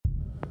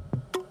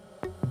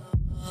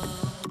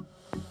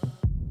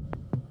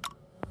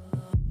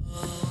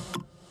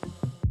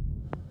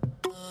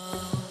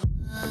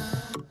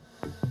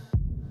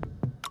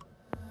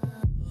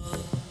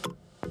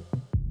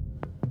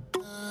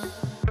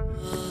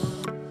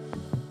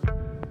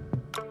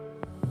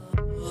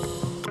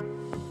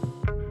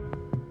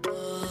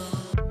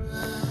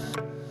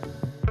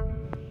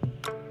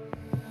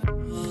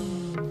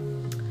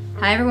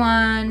Hi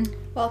everyone.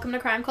 Welcome to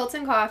Crime Cults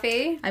and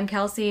Coffee. I'm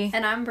Kelsey.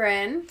 And I'm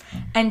Bryn.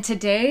 And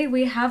today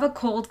we have a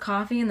cold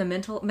coffee in the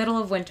middle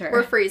of winter.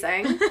 We're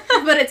freezing,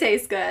 but it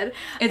tastes good.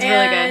 It's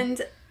really good.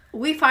 And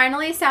we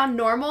finally sound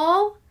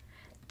normal.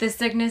 The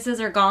sicknesses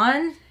are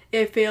gone.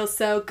 It feels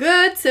so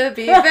good to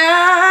be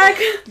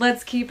back.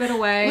 Let's keep it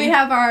away. We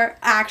have our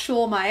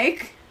actual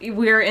mic.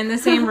 We're in the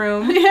same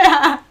room.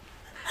 Yeah.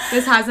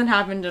 This hasn't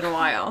happened in a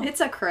while.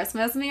 It's a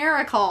Christmas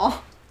miracle.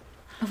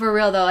 For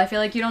real though, I feel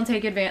like you don't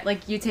take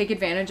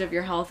advantage of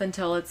your health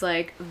until it's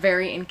like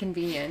very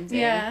inconvenient.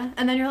 Yeah.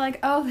 And then you're like,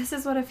 oh, this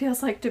is what it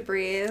feels like to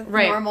breathe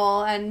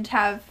normal and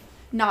have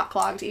not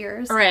clogged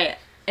ears. Right.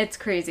 It's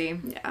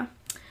crazy. Yeah.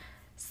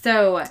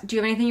 So, do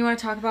you have anything you want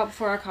to talk about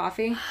before our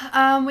coffee?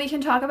 We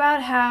can talk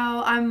about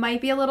how I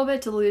might be a little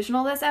bit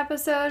delusional this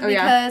episode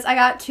because I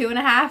got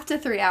 2.5 to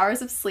 3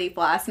 hours of sleep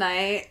last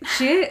night.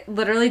 She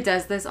literally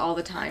does this all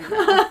the time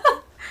now.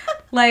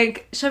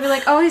 Like, she'll be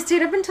like, oh, I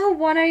stayed up until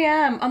 1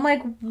 a.m. I'm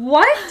like,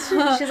 what?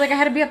 She's like, I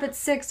had to be up at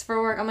 6 for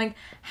work. I'm like,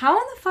 how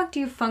in the fuck do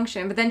you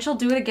function? But then she'll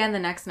do it again the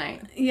next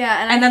night.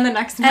 Yeah. And then the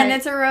next night.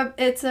 And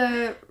it's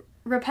a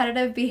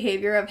repetitive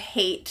behavior of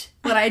hate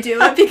when I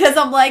do it because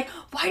I'm like,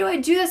 why do I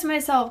do this to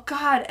myself?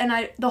 God.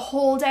 And the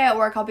whole day at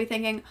work, I'll be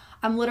thinking,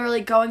 I'm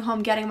literally going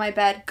home, getting my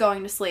bed,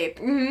 going to sleep.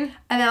 Mm-hmm.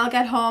 And then I'll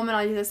get home and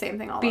I'll do the same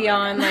thing all over again.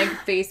 Beyond, like,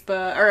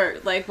 Facebook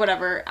or, like,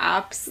 whatever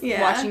apps,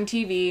 watching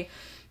TV.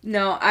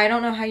 No, I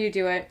don't know how you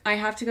do it. I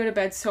have to go to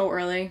bed so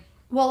early.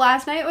 Well,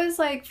 last night was,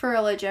 like, for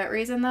a legit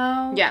reason,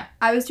 though. Yeah.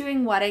 I was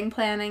doing wedding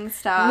planning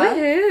stuff.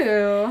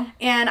 Woohoo!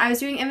 And I was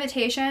doing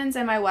invitations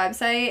and my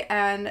website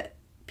and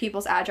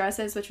people's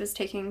addresses, which was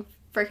taking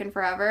freaking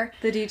forever.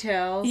 The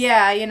details.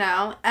 Yeah, you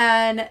know.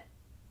 And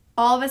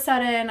all of a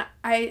sudden,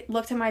 I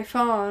looked at my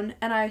phone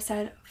and I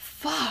said,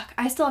 fuck,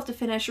 I still have to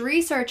finish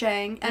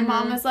researching. And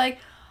Mom was like,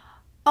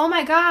 oh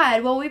my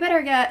God, well, you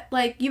better get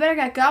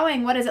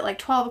going. What is it, like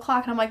 12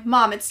 o'clock? And I'm like,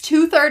 Mom, it's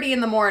 2:30 in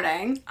the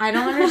morning. I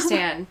don't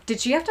understand. Did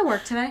she have to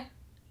work today?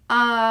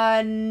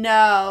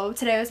 No.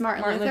 Today was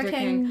Martin Luther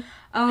King.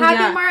 Oh,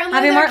 Happy Martin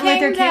Luther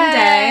King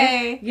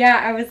Day.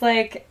 Yeah, I was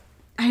like,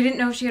 I didn't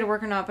know if she had to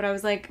work or not, but I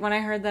was like, when I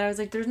heard that, I was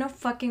like, there's no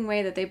fucking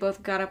way that they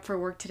both got up for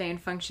work today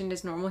and functioned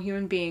as normal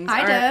human beings.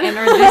 And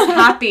are this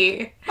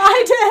happy.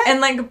 I did.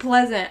 And, like,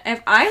 pleasant.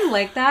 If I'm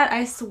like that,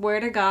 I swear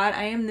to God,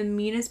 I am the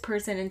meanest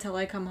person until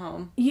I come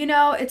home. You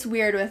know, it's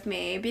weird with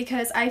me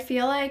because I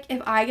feel like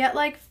if I get,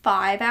 like,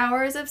 5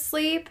 hours of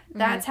sleep,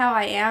 that's how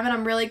I am, and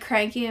I'm really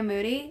cranky and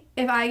moody.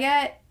 If I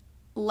get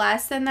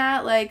less than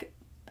that, like,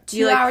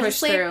 2 hours of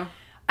sleep,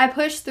 I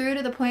push through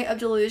to the point of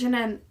delusion,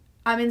 and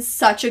I'm in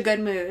such a good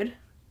mood.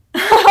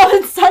 I'm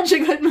in such a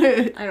good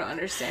mood. I don't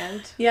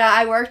understand. Yeah,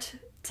 I worked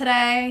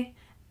today,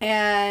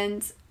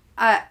 and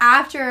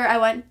after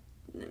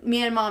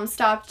me and Mom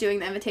stopped doing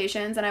the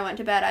invitations, and I went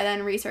to bed. I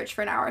then researched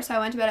for an hour, so I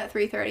went to bed at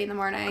 3:30 in the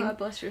morning. God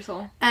bless your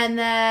soul. And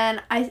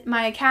then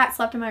my cat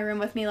slept in my room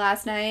with me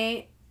last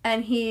night,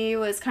 and he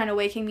was kind of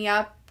waking me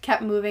up,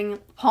 kept moving,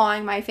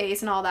 pawing my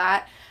face and all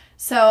that.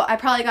 So I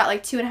probably got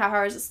like 2.5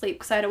 hours of sleep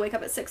because I had to wake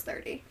up at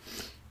 6:30.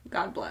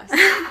 God bless.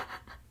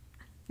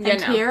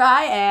 Here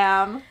I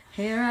am.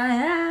 Here I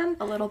am.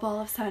 A little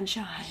ball of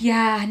sunshine.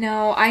 Yeah,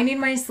 no, I need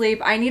my sleep.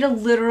 I need a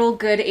literal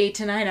good 8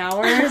 to 9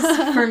 hours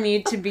for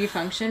me to be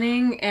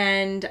functioning.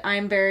 And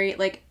I'm very,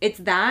 like, it's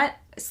that,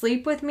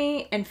 sleep with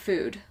me, and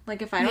food.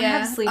 Like, if I don't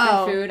have sleep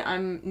and food,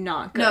 I'm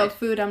not good. No,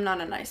 food, I'm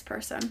not a nice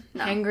person.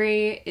 No.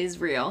 Hangry is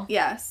real.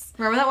 Yes.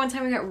 Remember that one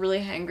time we got really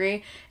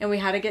hangry and we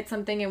had to get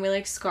something and we,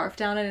 like, scarfed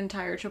down an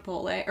entire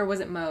Chipotle? Or was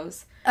it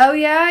Moe's? Oh,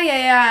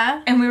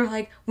 yeah. And we were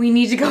like, we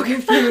need to go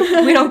get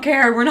food. We don't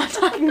care. We're not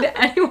talking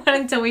to anyone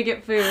until we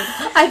get food.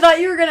 I thought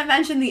you were going to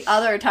mention the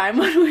other time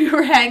when we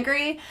were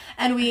hangry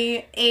and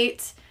we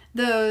ate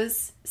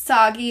those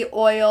soggy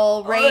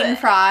oil rain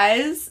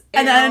fries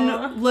and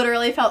then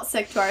literally felt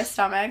sick to our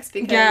stomachs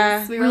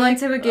because we went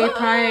to a gay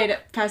pride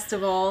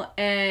festival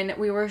and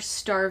we were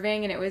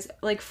starving and it was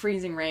like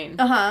freezing rain.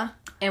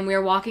 And we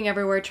were walking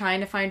everywhere trying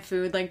to find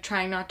food, like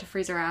trying not to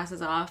freeze our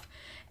asses off.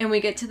 And we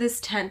get to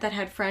this tent that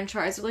had french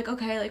fries. We're like,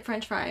 okay, like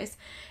french fries.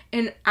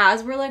 And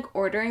as we're like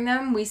ordering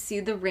them, we see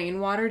the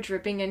rainwater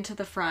dripping into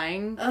the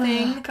frying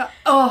thing. God.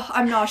 Oh,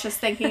 I'm nauseous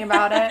thinking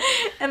about it.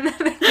 And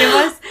then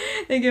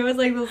they give us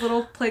like those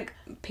little like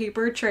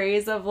paper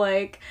trays of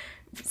like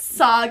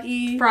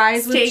soggy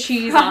fries with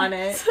cheese on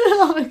it.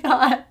 Oh my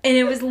God. And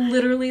it was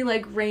literally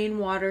like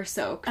rainwater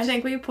soaked. I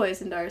think we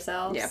poisoned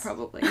ourselves. Yeah,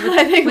 probably.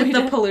 I think with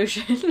the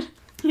pollution.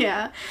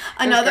 Yeah.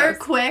 Another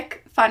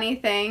quick funny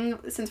thing,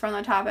 since we're on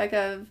the topic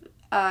of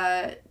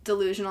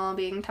delusional,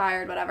 being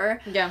tired,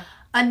 whatever. Yeah.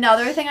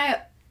 Another thing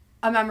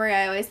a memory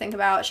I always think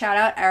about, shout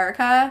out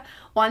Erica.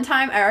 One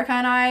time Erica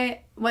and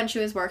I, when she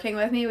was working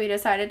with me, we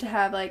decided to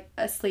have like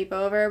a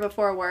sleepover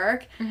before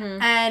work.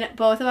 And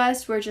both of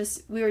us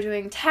we were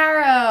doing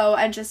tarot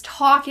and just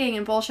talking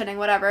and bullshitting,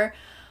 whatever.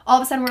 All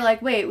of a sudden we're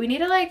like, wait, we need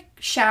to like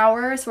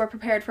shower so we're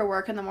prepared for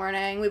work in the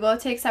morning. We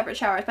both take separate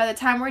showers. By the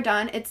time we're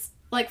done, it's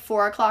like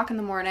 4 o'clock in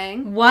the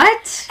morning.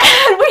 What?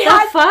 And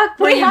what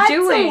were you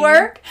doing?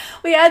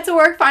 We had to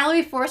work. Finally,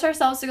 we forced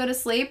ourselves to go to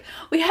sleep.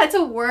 We had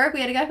to work.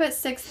 We had to get up at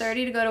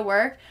 6:30 to go to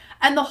work.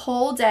 And the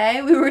whole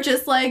day, we were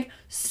just, like,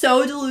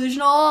 so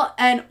delusional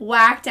and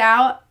whacked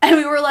out. And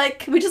we were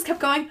like, we just kept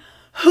going,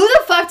 who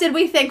the fuck did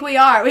we think we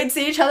are? We'd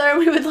see each other and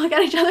we would look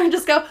at each other and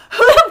just go,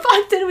 who the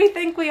fuck did we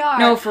think we are?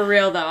 No, for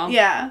real, though.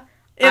 Yeah.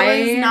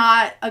 It was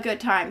not a good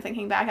time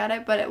thinking back at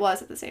it, but it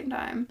was at the same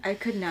time. I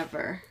could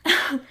never.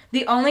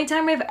 The only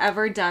time I've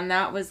ever done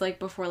that was, like,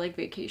 before, like,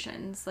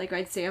 vacations. Like,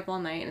 I'd stay up all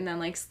night and then,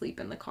 like, sleep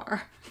in the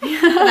car.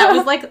 That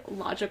was, like,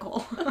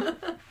 logical.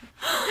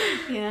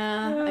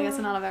 Yeah, I guess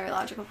I'm not a very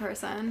logical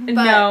person. But,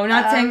 no,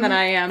 not saying that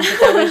I am, but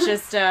that was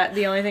just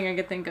the only thing I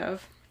could think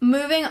of.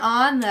 Moving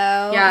on,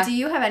 though, do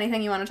you have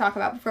anything you want to talk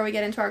about before we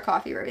get into our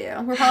coffee review?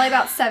 We're probably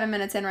about 7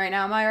 minutes in right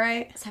now, am I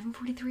right?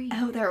 7:43.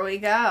 Oh, there we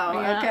go.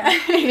 Yeah.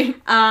 Okay.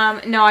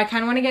 No, I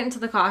kind of want to get into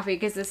the coffee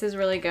because this is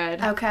really good.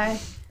 Okay.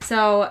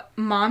 So,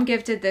 Mom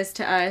gifted this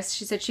to us.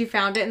 She said she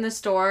found it in the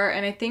store,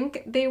 and I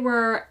think they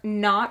were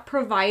not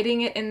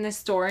providing it in the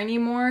store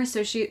anymore,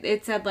 so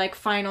it said, like,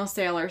 final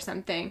sale or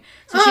something.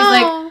 So she's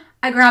like,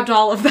 I grabbed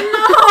all of them.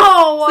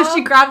 No! So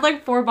she grabbed,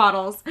 like, 4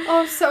 bottles.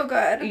 Oh, so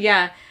good.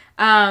 Yeah.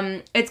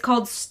 It's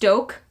called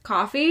Stoke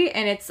Coffee,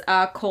 and it's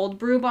a cold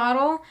brew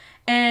bottle.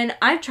 And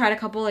I've tried a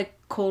couple, like,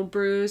 cold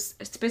brews,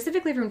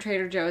 specifically from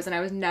Trader Joe's, and I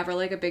was never,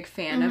 like, a big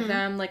fan of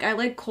them. Like, I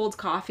like cold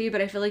coffee,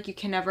 but I feel like you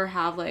can never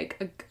have,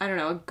 like,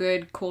 a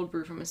good cold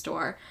brew from a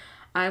store.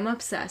 I'm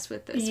obsessed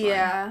with this one.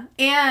 Yeah.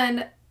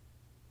 And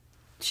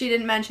she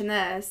didn't mention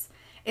this.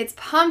 It's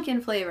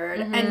pumpkin flavored,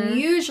 and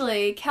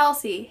usually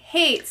Kelsey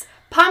hates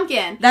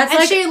pumpkin. That's, and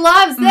like, she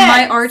loves this.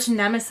 My arch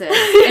nemesis.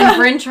 And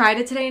Bryn tried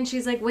it today and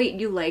she's like, wait,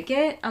 you like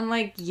it? I'm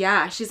like,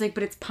 yeah. She's like,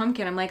 but it's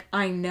pumpkin. I'm like,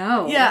 I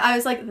know. Yeah, I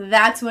was like,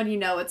 that's when you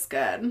know it's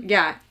good.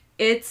 Yeah.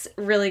 It's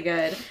really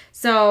good.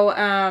 So,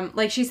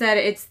 like she said,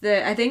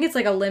 I think it's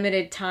like a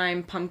limited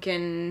time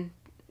pumpkin.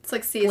 It's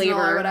like seasonal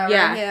flavor. Or whatever.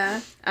 Yeah.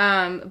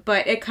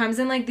 But it comes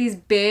in like these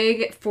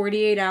big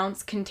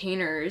 48-ounce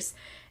containers.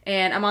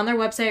 And I'm on their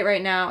website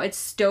right now. It's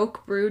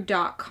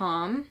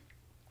stokebrew.com.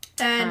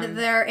 And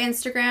their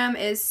Instagram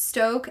is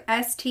Stoke,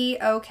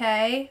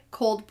 S-T-O-K,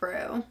 cold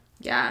brew.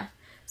 Yeah.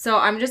 So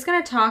I'm just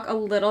going to talk a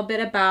little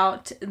bit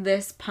about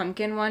this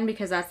pumpkin one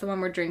because that's the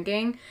one we're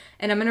drinking.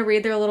 And I'm going to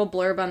read their little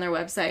blurb on their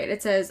website.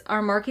 It says,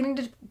 our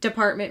marketing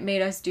department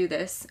made us do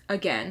this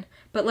again.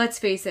 But let's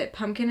face it,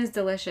 pumpkin is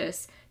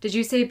delicious. Did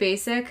you say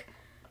basic?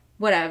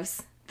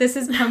 Whatevs. This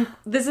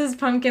is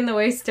pumpkin the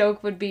way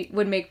Stoke would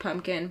make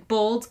pumpkin.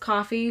 Bold,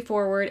 coffee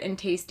forward, and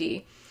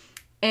tasty.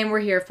 And we're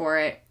here for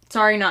it.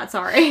 Sorry, not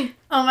sorry.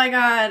 Oh my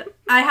god.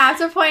 I have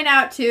to point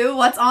out, too,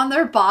 what's on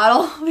their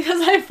bottle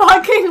because I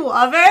fucking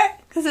love it.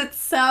 Because it's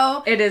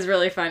so... It is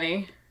really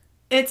funny.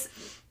 It's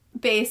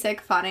basic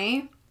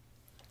funny.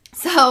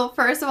 So,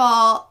 first of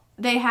all,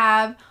 they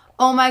have,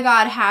 oh my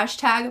god,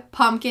 hashtag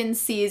pumpkin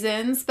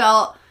season,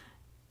 spelled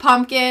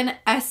pumpkin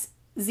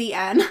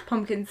S-Z-N.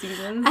 Pumpkin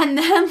season. And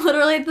then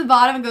literally at the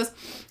bottom it goes,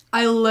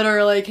 I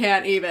literally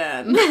can't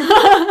even.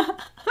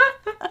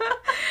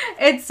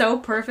 It's so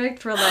perfect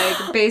for,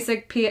 like,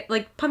 basic,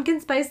 like, pumpkin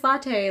spice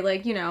latte,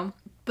 like, you know.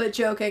 But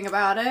joking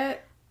about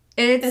it.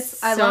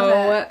 I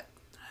love it.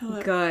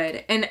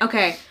 Good. And,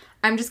 okay,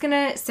 I'm just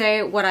gonna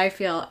say what I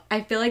feel.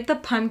 I feel like the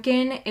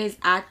pumpkin is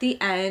at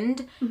the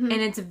end, and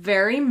it's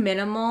very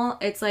minimal.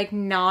 It's, like,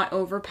 not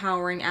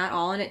overpowering at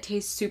all, and it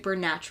tastes super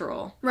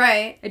natural.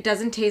 Right. It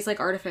doesn't taste,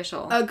 like,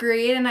 artificial.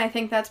 Agreed, and I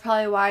think that's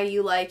probably why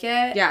you like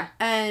it. Yeah.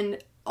 And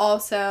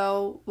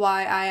also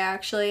why I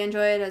actually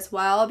enjoy it as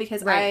well,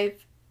 because I've,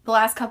 the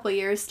last couple of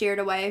years, steered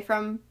away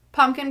from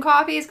pumpkin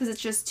coffees because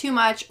it's just too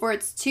much or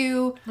it's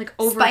too like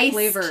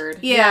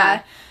over-flavored.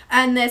 Yeah.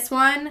 And this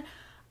one,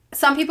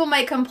 some people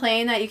might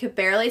complain that you could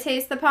barely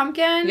taste the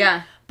pumpkin.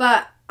 Yeah.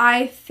 But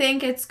I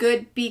think it's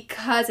good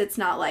because it's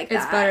not like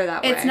that. It's better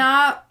that way. It's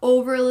not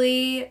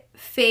overly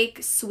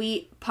fake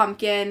sweet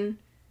pumpkin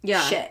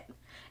shit.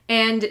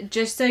 And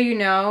just so you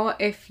know,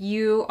 if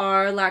you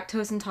are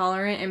lactose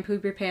intolerant and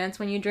poop your pants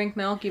when you drink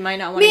milk, you might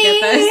not want to get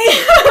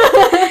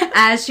this.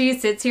 As she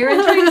sits here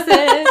and drinks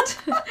it.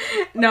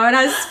 No, it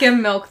has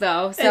skim milk,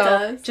 though.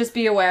 So just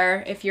be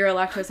aware if you're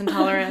lactose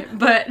intolerant.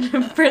 But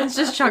Bryn's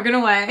just chugging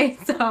away.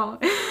 So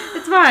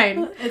it's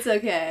fine. It's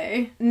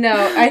okay.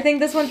 No, I think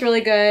this one's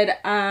really good.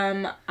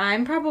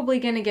 I'm probably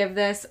going to give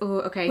this...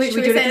 Ooh, okay. Wait,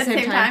 should we do it at the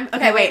same time?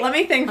 Okay, wait. Let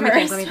me think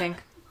first. Let me think.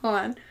 Hold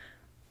on.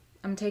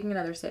 I'm taking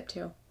another sip,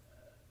 too.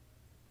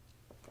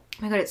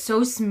 Oh my god, it's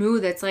so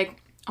smooth. It's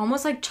like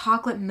almost like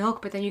chocolate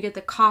milk, but then you get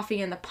the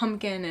coffee and the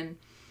pumpkin and...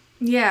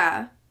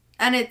 Yeah.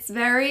 And it's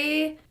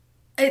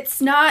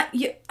not...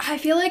 I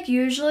feel like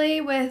usually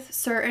with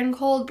certain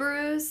cold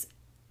brews,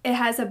 it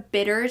has a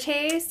bitter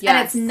taste. Yes.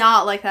 And it's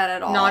not like that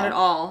at all. Not at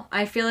all.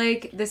 I feel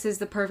like this is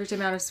the perfect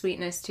amount of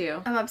sweetness,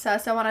 too. I'm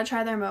obsessed. I want to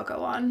try their mocha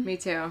one. Me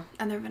too.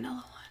 And their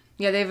vanilla one.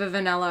 Yeah, they have a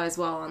vanilla as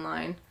well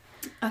online.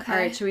 Okay. All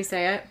right, should we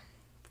say it?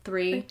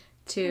 3,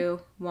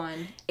 2,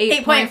 1.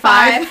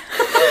 8.5.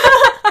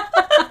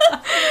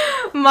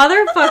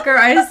 Motherfucker,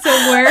 I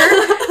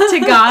swear to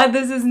God,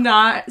 this is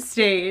not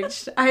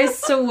staged. I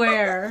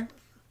swear.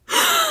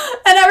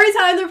 And every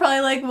time they're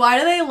probably like, why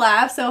do they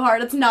laugh so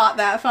hard? It's not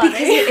that funny.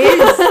 Because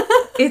it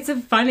is.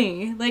 It's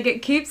funny. Like,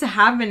 it keeps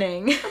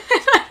happening.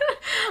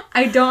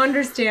 I don't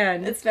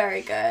understand. It's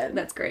very good.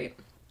 That's great.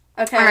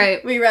 Okay. All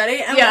right. We ready?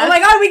 Yeah. Oh my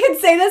God, we can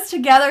say this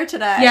together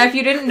today. Yeah, if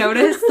you didn't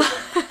notice,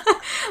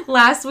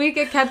 last week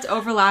it kept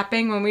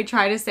overlapping when we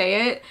tried to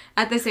say it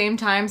at the same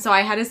time, so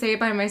I had to say it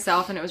by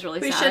myself, and it was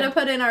really sad. We should have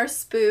put in our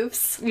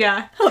spoofs.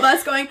 Yeah. Of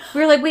us going,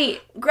 we were like,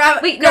 wait,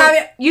 grab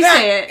it. You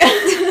say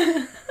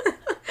it.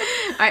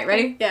 All right,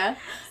 ready? Yeah.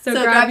 So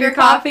grab your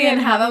coffee and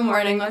have a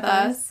morning with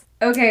us.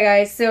 Okay,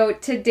 guys, so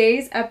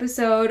today's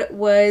episode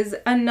was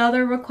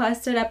another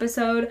requested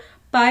episode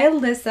by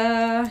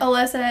Alyssa.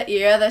 Alyssa,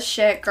 you're the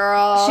shit,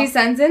 girl. She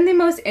sends in the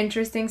most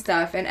interesting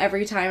stuff, and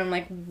every time I'm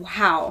like,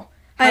 wow.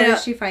 How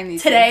does she find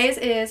these Today's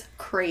things? Is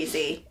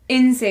crazy.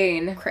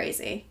 Insane.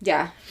 Crazy.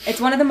 Yeah.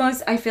 It's one of the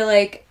most, I feel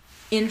like,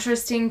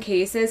 interesting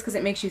cases because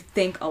it makes you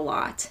think a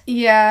lot.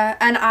 Yeah,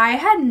 and I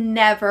had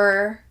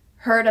never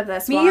heard of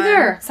this one. Me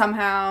either.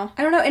 Somehow.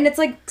 I don't know, and it's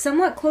like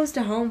somewhat close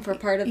to home for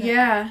part of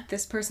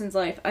this person's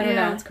life. I don't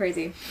know, it's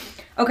crazy.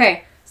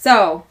 Okay,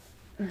 so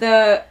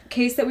the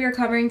case that we are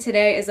covering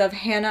today is of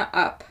Hannah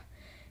Upp.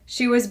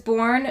 She was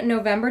born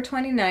November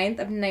 29th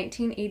of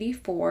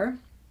 1984,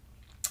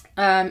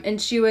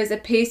 and she was a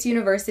Pace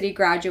University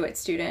graduate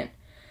student.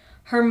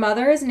 Her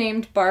mother is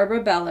named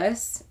Barbara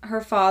Bellis.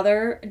 Her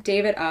father,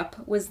 David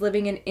Upp, was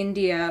living in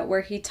India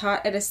where he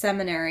taught at a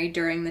seminary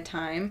during the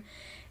time,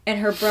 and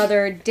her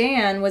brother,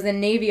 Dan, was a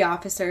Navy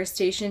officer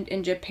stationed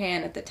in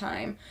Japan at the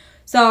time.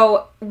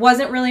 So,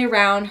 wasn't really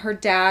around her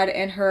dad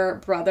and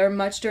her brother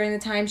much during the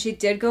time. She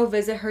did go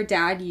visit her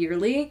dad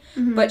yearly,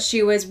 but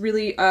she was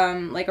really,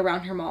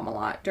 around her mom a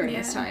lot during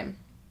this time.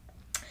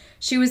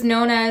 She was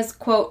known as,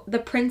 quote, the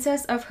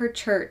princess of her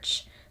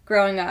church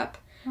growing up.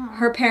 Aww.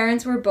 Her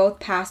parents were both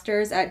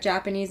pastors at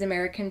Japanese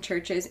American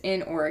churches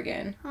in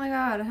Oregon. Oh my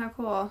God, how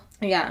cool.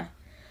 Yeah.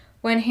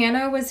 When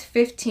Hannah was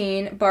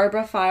 15,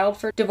 Barbara filed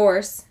for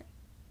divorce.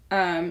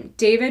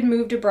 David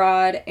moved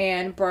abroad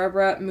and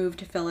Barbara moved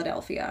to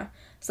Philadelphia.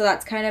 So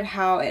that's kind of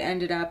how it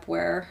ended up,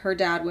 where her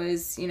dad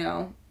was,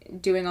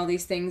 doing all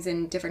these things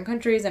in different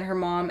countries, and her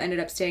mom ended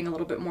up staying a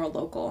little bit more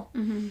local.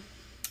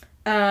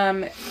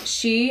 Mm-hmm.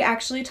 She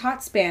actually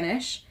taught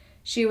Spanish.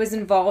 She was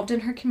involved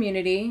in her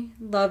community,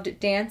 loved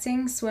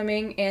dancing,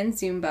 swimming, and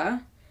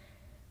Zumba.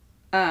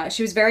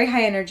 She was very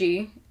high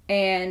energy,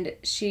 and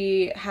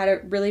she had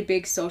a really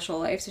big social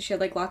life, so she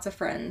had, lots of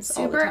friends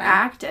all the time. Super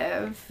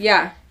active.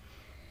 Yeah.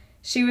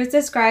 She was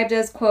described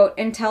as, quote,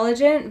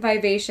 intelligent,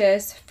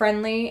 vivacious,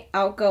 friendly,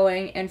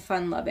 outgoing, and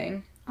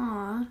fun-loving.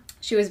 Aww.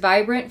 She was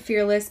vibrant,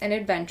 fearless, and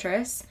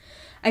adventurous.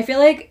 I feel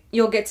like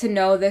you'll get to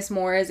know this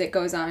more as it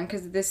goes on,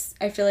 because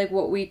I feel like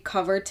what we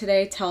covered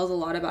today tells a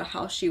lot about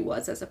how she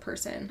was as a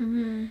person.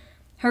 Mm-hmm.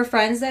 Her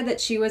friends said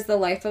that she was the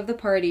life of the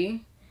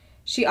party.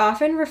 She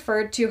often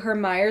referred to her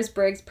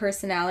Myers-Briggs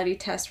personality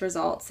test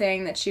results,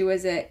 saying that she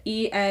was a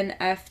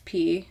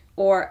ENFP,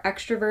 or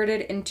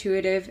extroverted,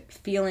 intuitive,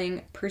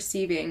 feeling,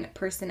 perceiving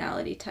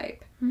personality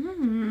type.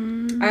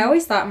 Mm-hmm. I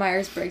always thought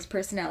Myers-Briggs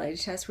personality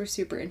tests were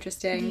super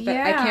interesting, but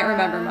I can't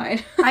remember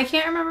mine. I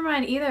can't remember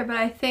mine either, but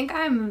I think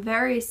I'm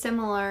very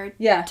similar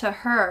to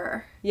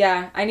her.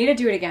 Yeah, I need to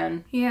do it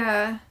again.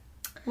 Yeah.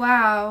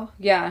 Wow.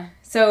 Yeah,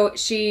 so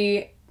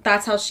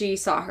that's how she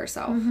saw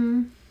herself.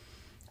 Mm-hmm.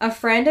 A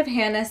friend of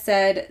Hannah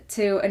said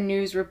to a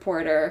news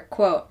reporter,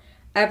 quote,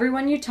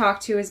 everyone you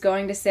talk to is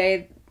going to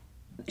say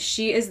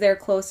she is their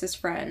closest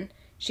friend.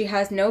 She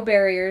has no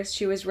barriers.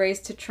 She was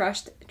raised to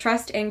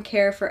trust and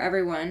care for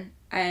everyone,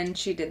 and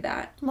she did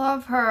that.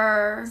 Love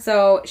her.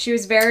 So she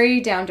was very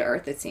down to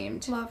earth, it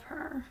seemed. Love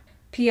her.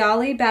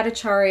 Piali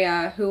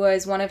Bhattacharya, who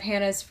was one of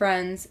Hannah's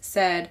friends,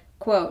 said,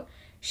 quote,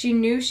 she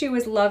knew she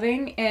was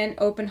loving and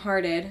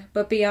open-hearted,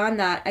 but beyond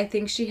that, I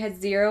think she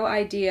had zero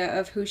idea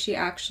of who she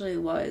actually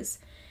was.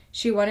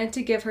 She wanted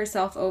to give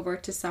herself over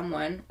to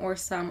someone or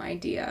some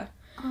idea.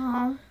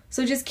 Aww.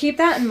 So just keep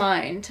that in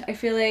mind. I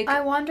feel like... I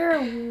wonder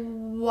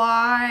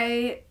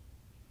why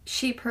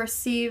she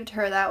perceived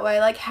her that way.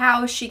 Like,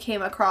 how she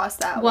came across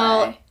that way.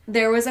 Well,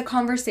 there was a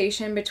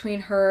conversation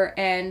between her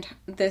and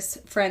this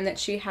friend that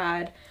she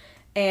had,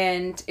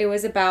 and it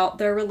was about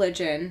their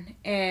religion.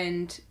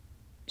 And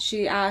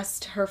she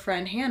asked her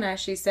friend Hannah,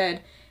 she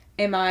said,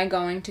 am I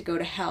going to go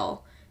to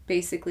hell?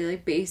 Basically,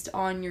 based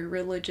on your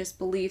religious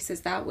beliefs,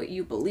 is that what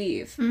you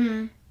believe?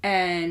 Mm-hmm.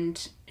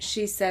 And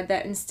she said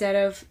that instead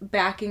of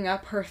backing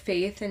up her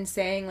faith and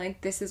saying,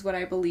 this is what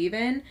I believe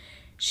in,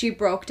 she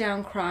broke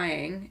down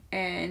crying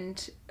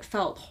and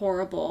felt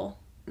horrible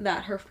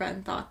that her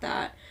friend thought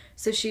that.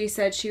 So she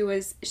said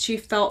she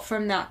felt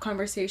from that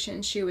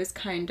conversation she was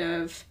kind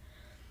of,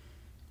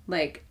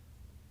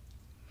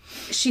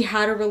 she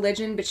had a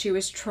religion, but she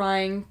was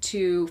trying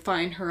to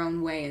find her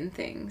own way in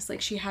things.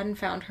 She hadn't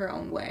found her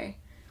own way.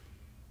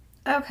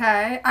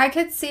 Okay. I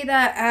could see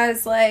that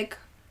as,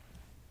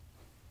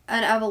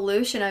 an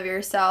evolution of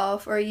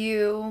yourself, or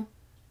you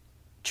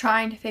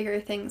trying to figure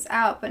things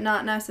out, but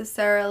not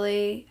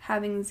necessarily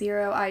having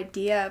zero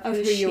idea of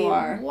who she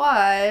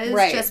was,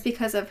 right, just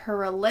because of her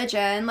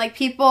religion. Like,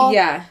 people,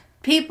 that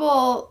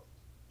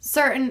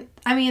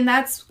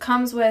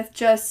comes with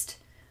just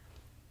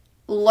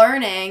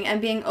learning and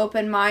being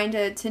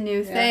open-minded to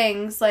new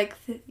things. Like,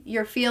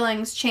 your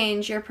feelings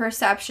change, your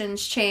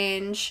perceptions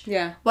change.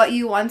 Yeah. What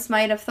you once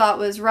might have thought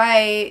was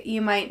right,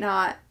 you might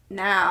not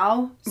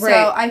now. Right.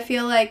 So I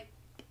feel like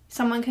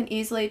someone can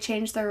easily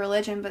change their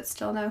religion but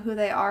still know who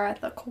they are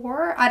at the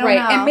core. I don't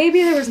know. And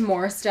maybe there was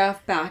more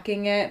stuff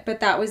backing it, but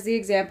that was the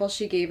example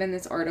she gave in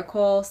this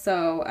article.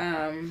 So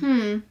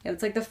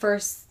it's like the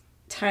first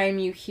time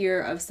you hear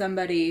of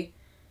somebody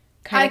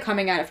kind of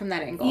coming at it from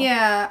that angle.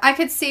 Yeah, I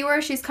could see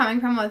where she's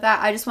coming from with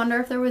that. I just wonder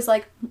if there was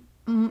like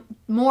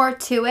more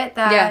to it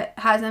that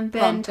hasn't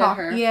been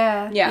talked.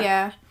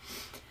 Yeah.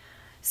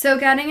 So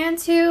getting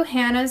into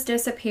Hannah's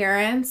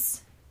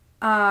disappearance,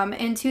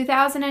 in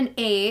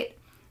 2008,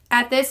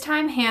 at this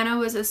time, Hannah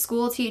was a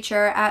school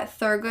teacher at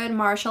Thurgood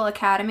Marshall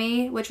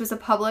Academy, which was a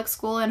public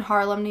school in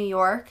Harlem, New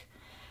York.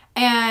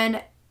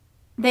 And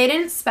they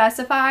didn't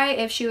specify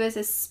if she was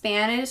a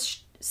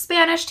Spanish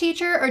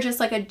teacher or just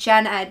like a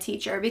gen ed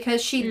teacher,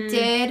 because she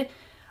did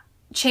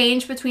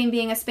change between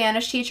being a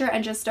Spanish teacher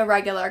and just a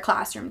regular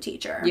classroom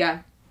teacher. Yeah.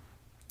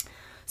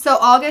 So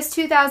August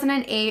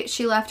 2008,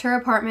 she left her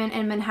apartment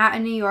in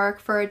Manhattan, New York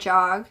for a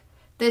jog.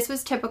 This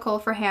was typical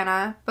for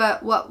Hannah,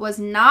 but what was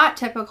not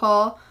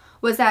typical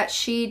was that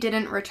she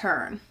didn't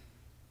return.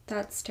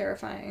 That's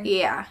terrifying.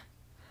 Yeah.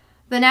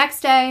 The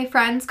next day,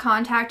 friends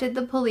contacted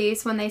the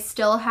police when they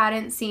still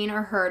hadn't seen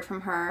or heard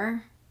from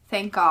her.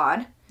 Thank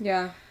God.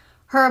 Yeah.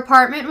 Her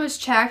apartment was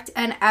checked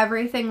and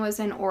everything was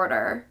in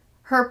order.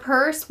 Her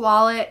purse,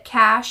 wallet,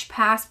 cash,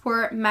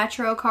 passport,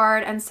 Metro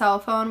card, and cell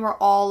phone were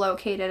all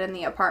located in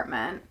the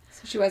apartment.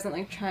 So she wasn't,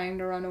 like, trying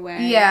to run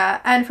away.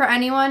 Yeah, and for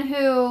anyone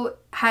who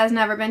has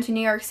never been to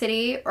New York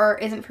City or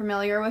isn't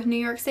familiar with New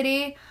York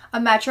City,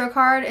 a Metro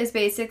card is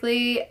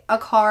basically a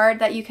card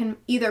that you can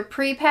either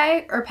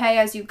prepay or pay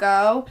as you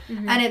go,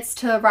 and it's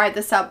to ride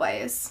the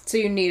subways. So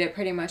you need it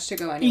pretty much to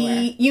go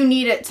anywhere. You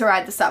need it to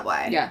ride the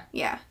subway. Yeah.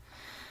 Yeah.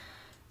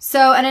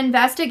 So an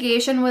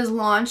investigation was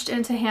launched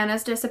into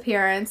Hannah's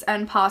disappearance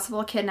and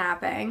possible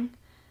kidnapping,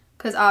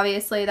 because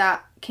obviously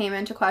that came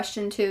into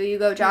question too. You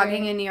go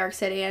jogging in New York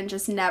City and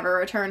just never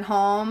return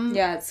home.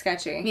 Yeah, it's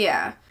sketchy.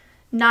 Yeah.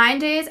 9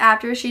 days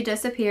after she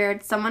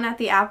disappeared, someone at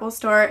the Apple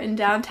store in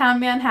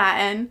downtown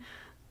Manhattan,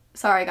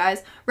 sorry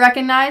guys,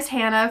 recognized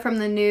Hannah from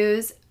the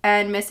news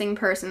and missing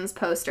persons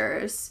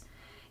posters.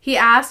 He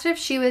asked if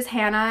she was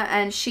Hannah,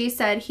 and she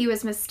said he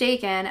was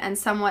mistaken and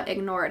somewhat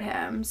ignored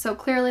him. So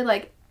clearly,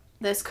 like,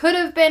 this could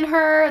have been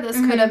her, this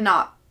could have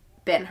not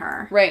been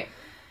her. Right.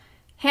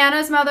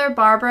 Hannah's mother,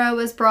 Barbara,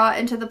 was brought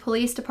into the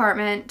police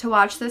department to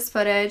watch this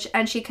footage,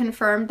 and she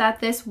confirmed that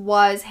this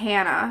was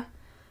Hannah.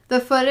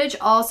 The footage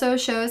also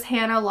shows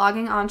Hannah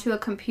logging onto a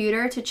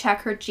computer to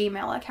check her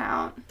Gmail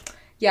account.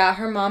 Yeah,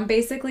 her mom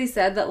basically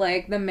said that,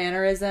 like, the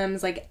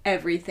mannerisms, like,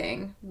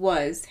 everything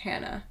was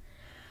Hannah.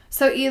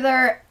 So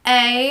either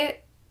A,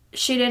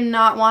 she did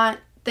not want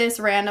this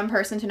random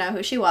person to know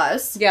who she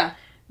was. Yeah.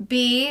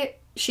 B,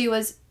 she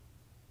was,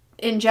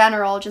 in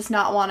general, just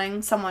not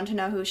wanting someone to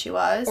know who she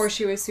was. Or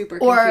she was super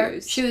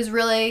confused. Or she was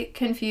really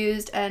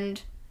confused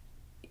and,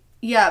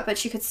 yeah, but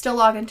she could still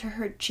log into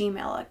her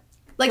Gmail.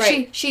 Like,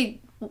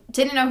 she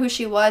didn't know who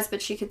she was,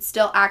 but she could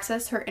still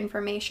access her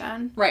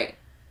information. Right.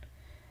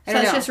 So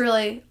it's just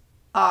really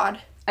odd.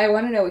 I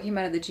want to know what came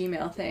out of the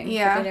Gmail thing.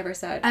 Yeah. But they never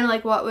said. And,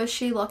 like, what was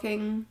she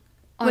looking...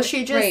 Was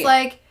she just,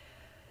 like...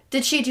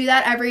 Did she do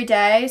that every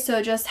day?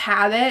 So just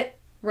habit...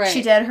 Right.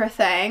 She did her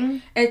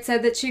thing. It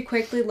said that she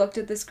quickly looked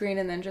at the screen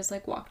and then just,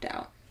 like, walked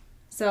out.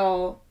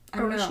 So, I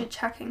don't know. Or was she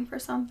checking for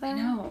something? I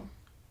know.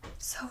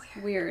 So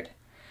weird.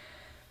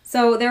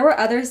 So, there were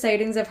other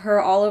sightings of her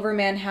all over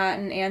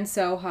Manhattan and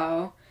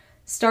Soho.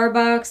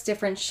 Starbucks,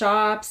 different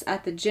shops,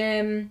 at the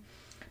gym.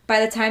 By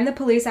the time the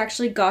police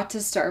actually got to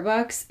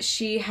Starbucks,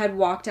 she had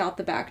walked out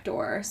the back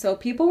door. So,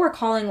 people were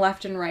calling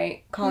left and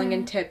right, calling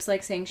in tips,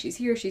 like, saying she's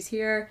here, she's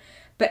here.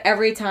 But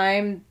every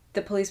time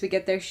the police would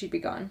get there, she'd be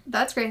gone.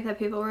 That's great that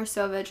people were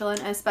so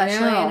vigilant,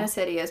 especially in a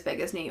city as big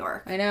as New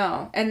York. I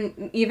know.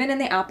 And even in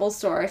the Apple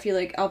store, I feel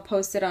like I'll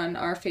post it on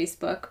our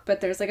Facebook,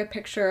 but there's, like, a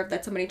picture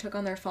that somebody took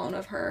on their phone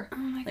of her,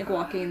 like,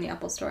 walking in the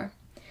Apple store.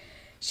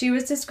 She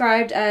was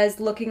described as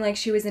looking like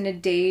she was in a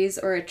daze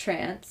or a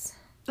trance.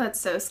 That's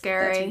so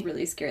scary. That's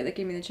really scary. That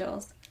gave me the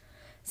chills.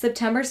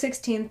 September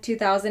 16th,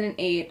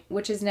 2008,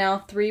 which is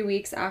now 3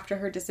 weeks after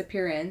her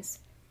disappearance,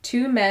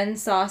 2 men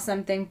saw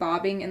something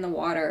bobbing in the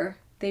water.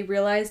 They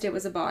realized it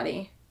was a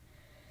body.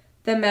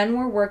 The men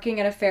were working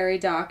at a ferry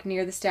dock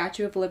near the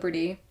Statue of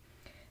Liberty.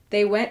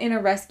 They went in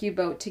a rescue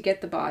boat to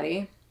get the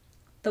body.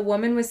 The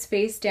woman was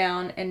face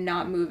down and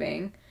not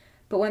moving,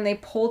 but when they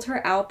pulled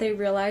her out, they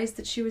realized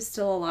that she was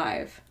still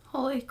alive.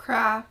 Holy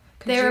crap.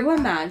 Could you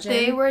imagine?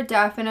 They were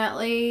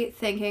definitely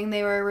thinking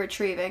they were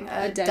retrieving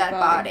a dead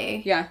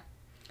body. Yeah.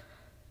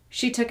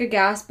 She took a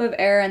gasp of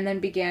air and then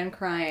began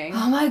crying.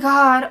 Oh my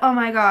god. Oh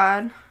my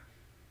god.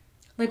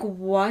 Like,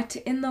 what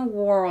in the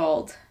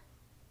world?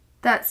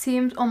 That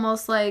seemed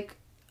almost like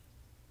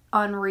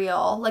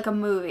unreal, like a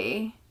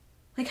movie.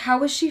 Like, how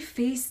was she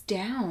face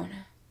down?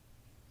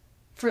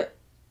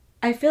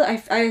 I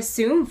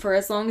assume for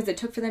as long as it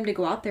took for them to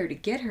go out there to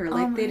get her.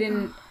 Like, they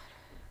didn't... God.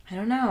 I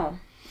don't know.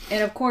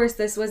 And, of course,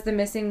 this was the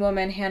missing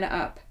woman, Hannah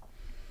Upp.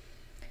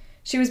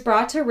 She was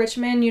brought to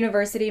Richmond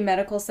University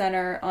Medical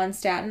Center on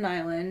Staten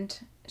Island.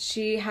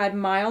 She had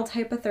mild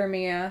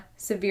hypothermia,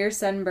 severe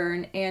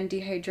sunburn, and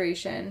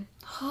dehydration.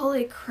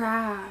 Holy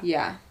crap.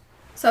 Yeah.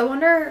 So I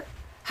wonder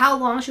how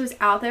long she was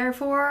out there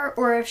for,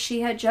 or if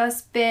she had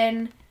just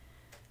been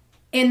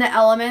in the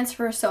elements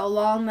for so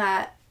long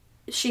that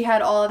she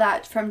had all of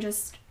that from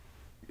just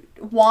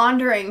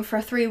wandering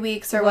for 3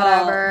 weeks or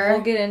whatever.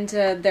 We'll get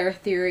into their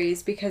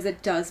theories because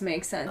it does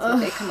make sense what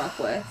they come up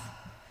with.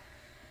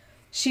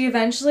 She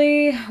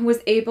eventually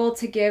was able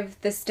to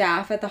give the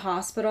staff at the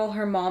hospital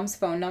her mom's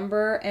phone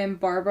number, and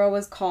Barbara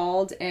was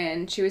called,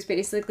 and she was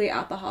basically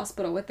at the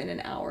hospital within an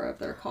hour of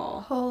their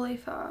call. Holy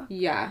fuck.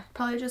 Yeah.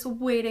 Probably just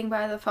waiting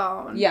by the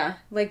phone. Yeah.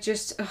 Like,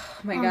 just, oh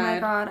my God. Oh my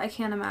God, I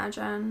can't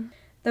imagine.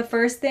 The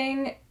first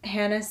thing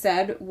Hannah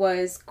said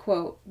was,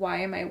 quote,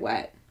 "Why am I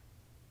wet?"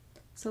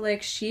 So,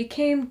 like, she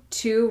came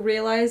to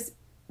realize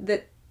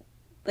that,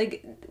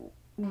 like...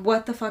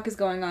 what the fuck is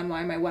going on?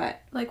 Why am I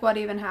wet? Like, what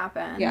even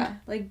happened? Yeah.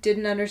 Like,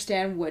 didn't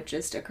understand what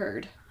just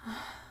occurred.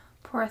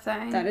 Poor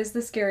thing. That is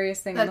the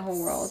scariest thing in the whole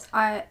world.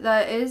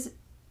 That is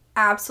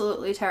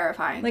absolutely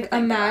terrifying. Like,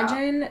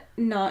 imagine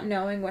not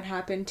knowing what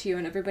happened to you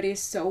and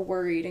everybody's so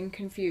worried and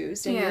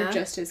confused and you're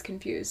just as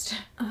confused.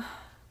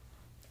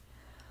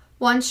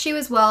 Once she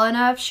was well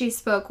enough, she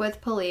spoke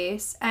with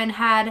police and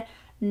had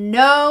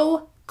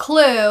no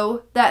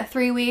clue that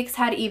 3 weeks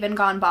had even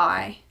gone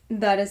by.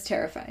 That is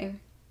terrifying.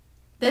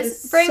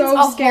 This brings so a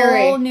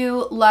whole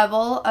new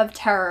level of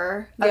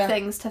terror of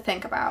things to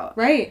think about.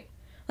 Right.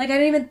 Like, I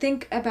didn't even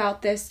think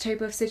about this type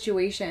of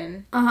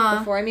situation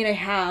before. I mean, I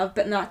have,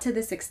 but not to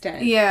this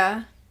extent.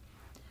 Yeah.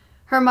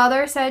 Her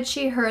mother said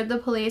she heard the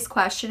police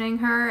questioning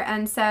her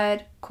and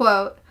said,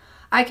 quote,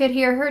 "I could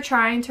hear her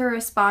trying to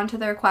respond to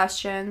their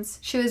questions.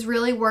 She was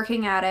really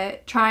working at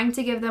it, trying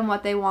to give them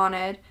what they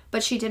wanted,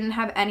 but she didn't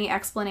have any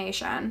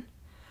explanation."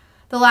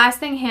 The last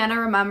thing Hannah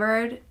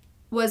remembered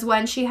was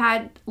when she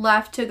had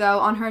left to go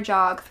on her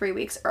jog 3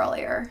 weeks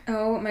earlier.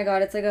 Oh my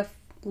God, it's like a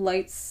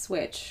light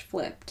switch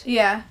flipped.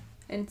 Yeah.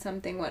 And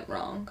something went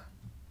wrong.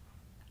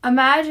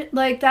 Imagine,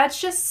 like, that's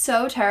just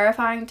so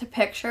terrifying to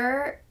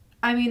picture.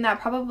 I mean,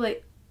 that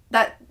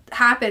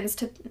happens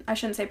to, I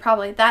shouldn't say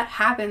probably, that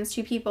happens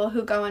to people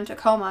who go into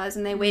comas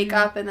and they wake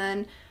up and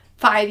then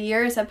 5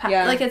 years have passed.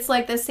 Yeah. Like, it's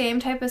like the same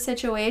type of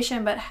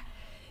situation, but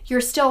you're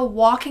still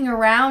walking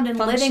around and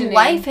living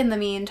life in the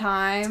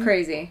meantime. It's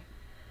crazy.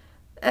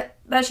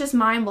 That's just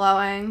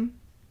mind-blowing.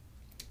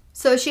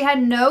 So she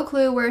had no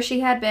clue where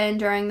she had been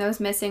during those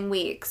missing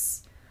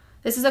weeks.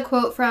 This is a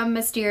quote from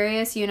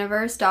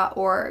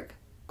mysteriousuniverse.org.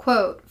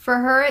 Quote, "For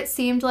her, it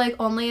seemed like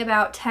only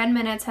about 10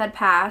 minutes had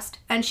passed,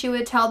 and she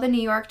would tell the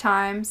New York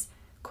Times,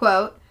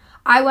 quote,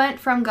 'I went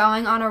from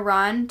going on a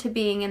run to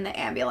being in the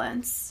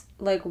ambulance.'"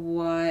 Like,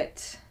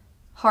 what?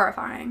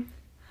 Horrifying.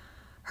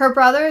 Her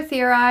brother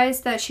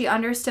theorized that she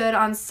understood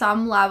on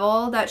some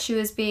level that she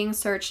was being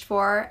searched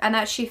for and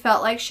that she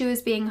felt like she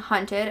was being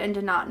hunted and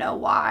did not know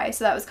why.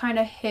 So that was kind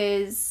of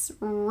his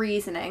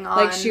reasoning on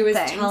like she was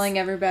things. Telling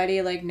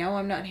everybody, like, "No,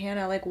 I'm not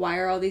Hannah. Like, why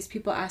are all these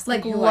people asking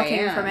like who looking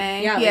I am? For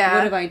me? Yeah, like,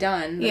 what have I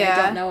done that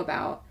I don't know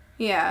about?"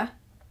 Yeah.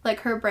 Like,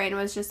 her brain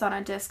was just on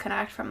a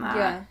disconnect from that.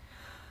 Yeah.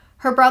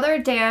 Her brother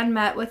Dan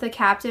met with the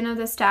captain of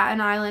the Staten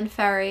Island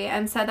ferry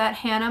and said that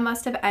Hannah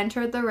must have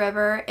entered the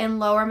river in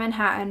lower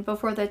Manhattan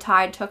before the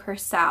tide took her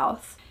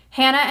south.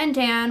 Hannah and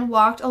Dan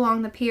walked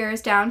along the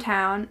piers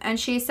downtown, and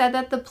she said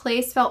that the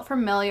place felt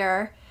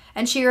familiar,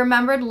 and she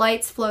remembered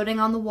lights floating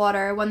on the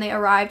water when they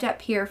arrived at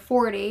Pier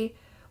 40,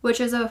 which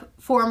is a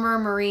former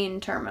marine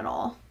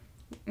terminal.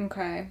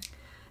 Okay.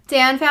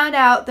 Dan found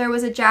out there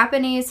was a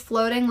Japanese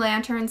floating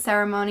lantern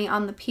ceremony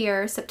on the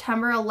pier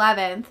September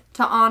 11th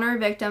to honor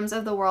victims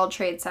of the World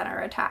Trade Center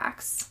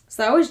attacks.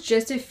 So that was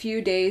just a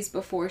few days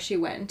before she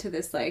went into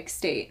this, like,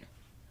 state.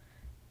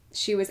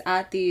 She was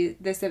at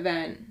this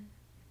event,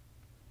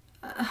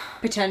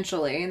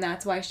 potentially, and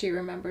that's why she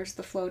remembers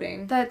the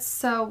floating... That's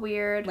so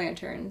weird.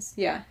 ...lanterns.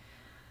 Yeah.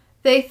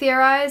 They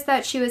theorized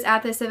that she was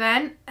at this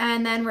event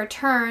and then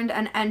returned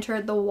and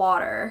entered the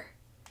water.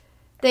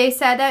 They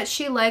said that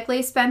she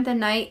likely spent the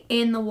night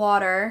in the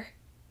water.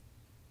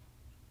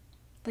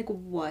 Like,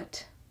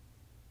 what?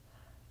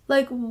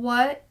 Like,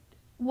 what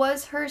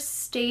was her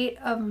state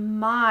of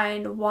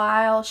mind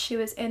while she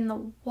was in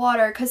the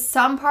water? Because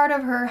some part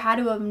of her had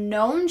to have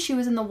known she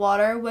was in the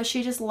water. Was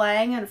she just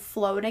laying and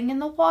floating in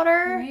the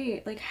water?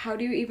 Right. Like, how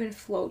do you even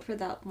float for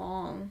that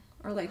long?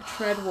 Or, like,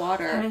 tread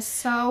water? That is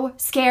so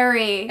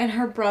scary. And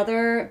her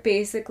brother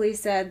basically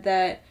said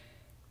that,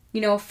 you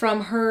know,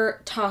 from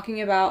her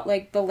talking about,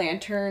 like, the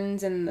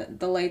lanterns and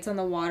the lights on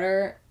the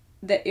water,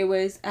 that it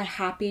was a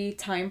happy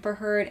time for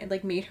her and it,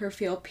 like, made her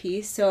feel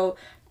peace. So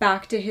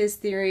back to his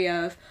theory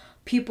of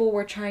people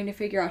were trying to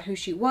figure out who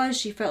she was.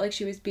 She felt like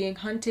she was being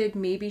hunted.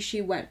 Maybe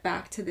she went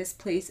back to this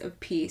place of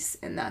peace,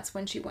 and that's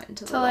when she went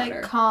into the water. To,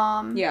 like,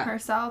 calm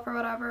herself or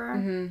whatever.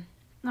 Mm-hmm.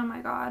 Oh, my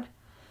God.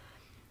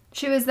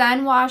 She was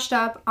then washed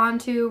up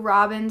onto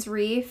Robin's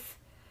Reef.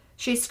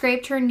 She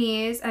scraped her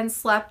knees and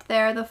slept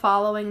there the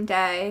following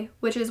day,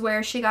 which is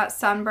where she got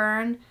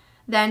sunburn.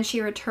 Then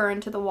she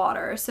returned to the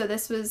water. So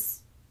this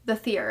was the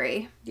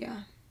theory.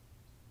 Yeah.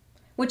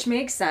 Which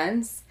makes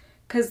sense,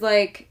 because,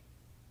 like,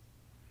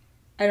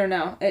 I don't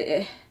know.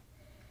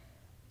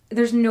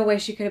 There's no way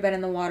she could have been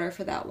in the water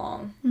for that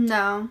long.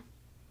 No.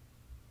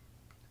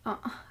 Oh,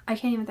 I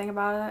can't even think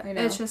about it. I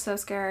know. It's just so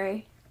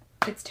scary.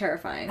 It's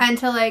terrifying. And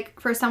to, like,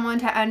 for someone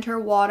to enter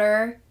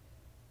water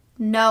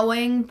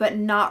knowing but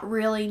not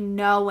really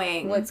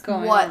knowing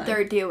what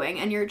they're doing,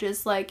 and you're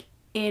just, like,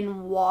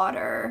 in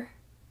water.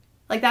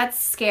 Like, that's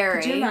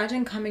scary. Could you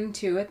imagine coming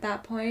to at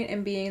that point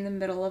and being in the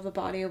middle of a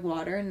body of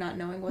water and not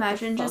knowing what the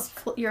fuck? Imagine just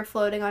you're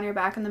floating on your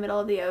back in the middle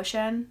of the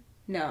ocean.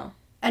 No.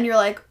 And you're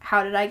like,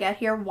 how did I get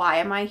here? Why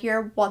am I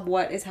here?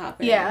 What is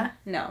happening? Yeah.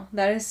 No,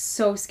 that is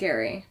so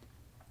scary.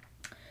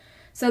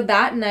 So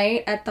that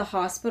night at the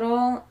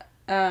hospital,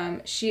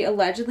 she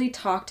allegedly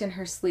talked in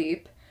her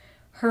sleep.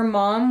 Her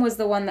mom was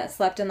the one that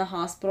slept in the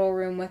hospital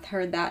room with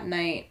her that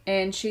night.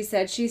 And she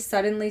said she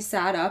suddenly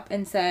sat up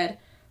and said,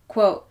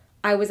 quote,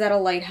 "I was at a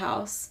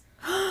lighthouse."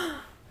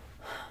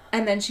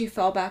 And then she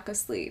fell back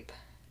asleep.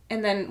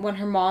 And then when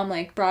her mom,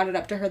 like, brought it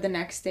up to her the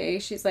next day,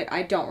 she's like,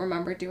 "I don't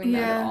remember doing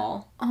that at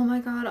all." Oh my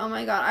god.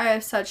 I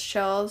have such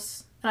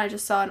chills. And I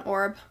just saw an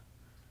orb.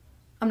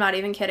 I'm not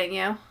even kidding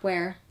you.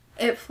 Where?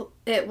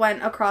 It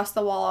went across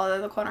the wall out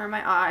of the corner of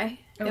my eye.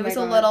 It was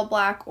a little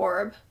black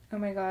orb. Oh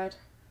my god.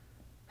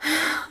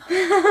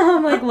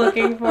 I'm, like,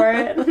 looking for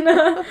it.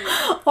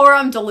 Or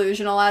I'm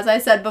delusional, as I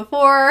said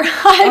before.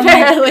 I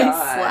barely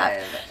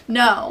slept.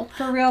 No.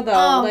 For real, though.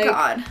 Oh, like,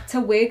 God. To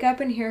wake up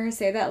and hear her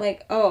say that,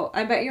 like, oh,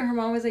 I bet her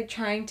mom was, like,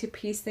 trying to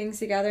piece things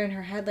together in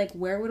her head. Like,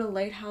 where would a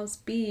lighthouse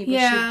be? Was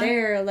she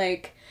there?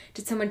 Like,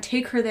 did someone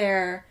take her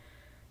there?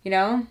 You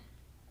know?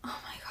 Oh,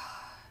 my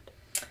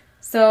God.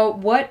 So,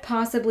 what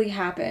possibly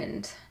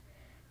happened?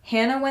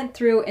 Hannah went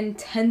through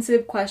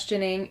intensive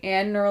questioning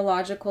and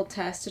neurological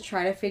tests to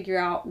try to figure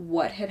out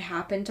what had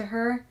happened to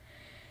her.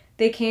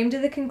 They came to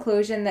the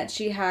conclusion that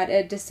she had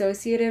a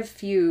dissociative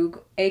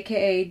fugue,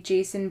 aka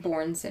Jason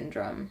Bourne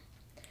syndrome.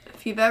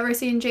 If you've ever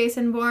seen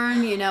Jason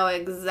Bourne, you know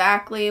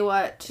exactly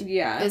what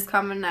is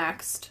coming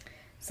next.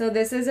 So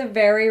this is a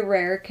very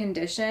rare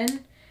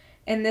condition,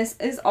 and this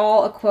is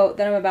all a quote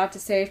that I'm about to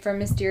say from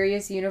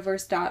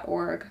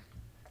mysteriousuniverse.org.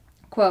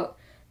 Quote,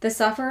 "The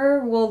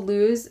sufferer will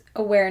lose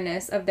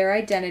awareness of their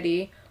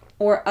identity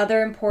or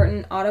other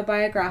important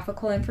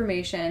autobiographical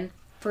information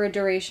for a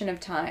duration of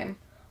time,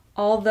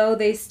 although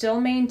they still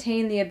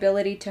maintain the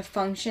ability to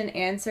function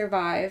and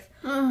survive,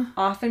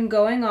 often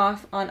going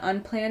off on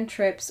unplanned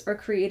trips or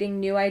creating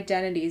new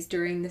identities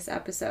during this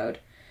episode.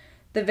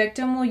 The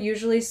victim will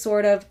usually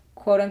sort of,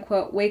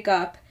 quote-unquote, wake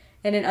up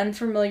in an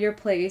unfamiliar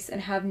place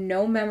and have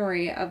no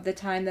memory of the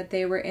time that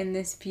they were in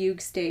this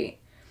fugue state,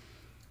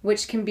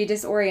 which can be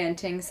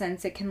disorienting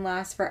since it can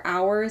last for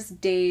hours,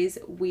 days,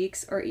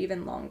 weeks, or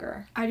even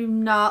longer." I do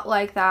not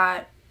like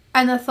that.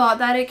 And the thought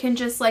that it can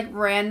just, like,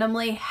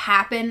 randomly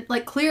happen.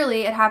 Like,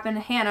 clearly it happened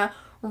to Hannah.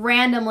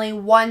 Randomly,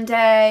 one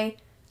day.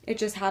 It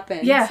just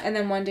happens. Yeah. And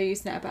then one day you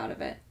snap out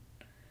of it.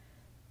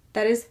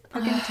 That is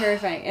fucking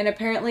terrifying. And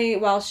apparently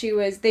while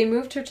they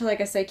moved her to, like,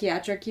 a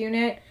psychiatric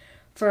unit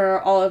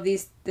for all of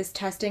this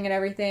testing and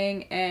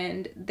everything.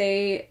 And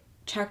they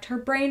checked her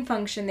brain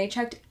function. They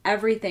checked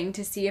everything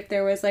to see if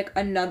there was, like,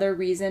 another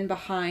reason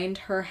behind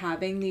her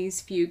having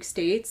these fugue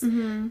states.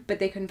 Mm-hmm. But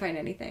they couldn't find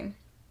anything.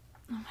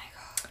 Oh, my God.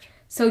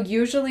 So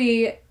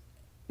usually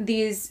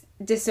this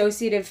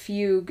dissociative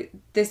fugue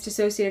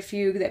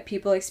that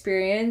people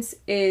experience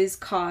is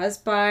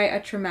caused by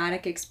a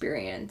traumatic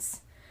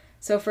experience.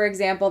 So, for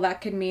example, that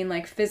could mean,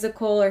 like,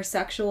 physical or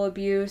sexual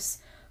abuse,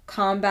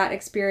 combat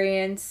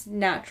experience,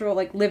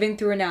 living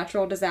through a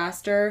natural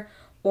disaster,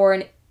 or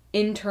an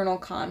internal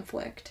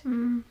conflict.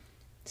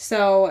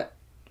 So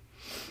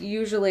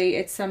usually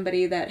it's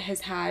somebody that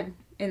has had,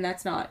 and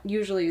that's not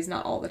usually is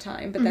not all the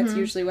time, but that's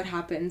usually what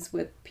happens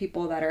with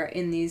people that are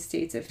in these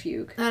states of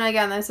fugue. And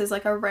again, this is,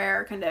 like, a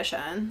rare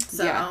condition.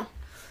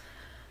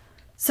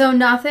 So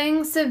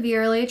nothing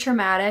severely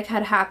traumatic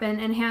had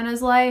happened in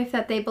Hannah's life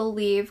that they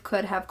believe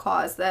could have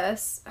caused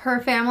this.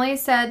 Her family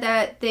said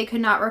that they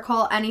could not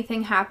recall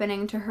anything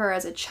happening to her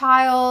as a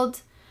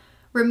child.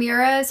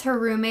 Ramirez, her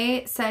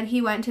roommate, said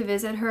he went to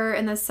visit her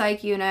in the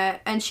psych unit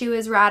and she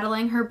was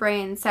rattling her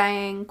brain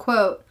saying,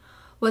 quote,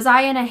 "Was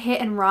I in a hit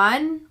and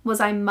run?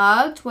 Was I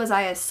mugged? Was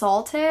I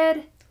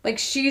assaulted?" Like,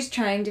 she's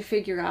trying to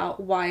figure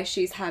out why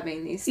she's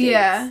having these states.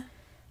 Yeah.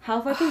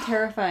 How fucking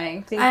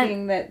terrifying,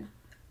 thinking that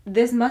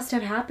this must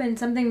have happened.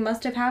 Something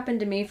must have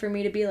happened to me for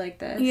me to be like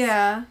this.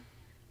 Yeah.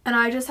 And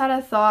I just had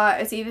a thought.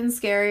 It's even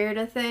scarier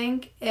to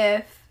think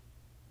if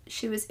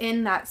she was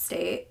in that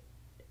state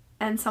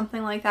and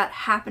something like that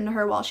happened to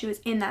her while she was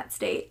in that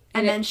state.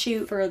 And then she...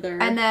 Further...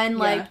 And then,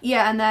 like...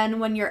 Yeah, and then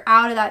when you're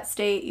out of that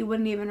state, you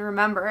wouldn't even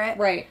remember it.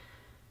 Right.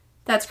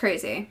 That's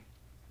crazy.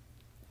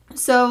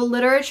 So,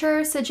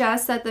 literature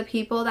suggests that the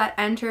people that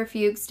enter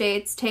fugue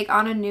states take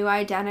on a new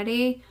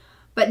identity,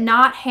 but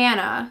not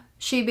Hannah.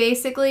 She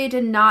basically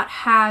did not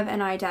have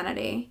an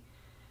identity.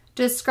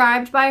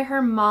 Described by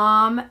her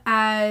mom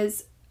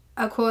as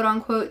a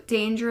quote-unquote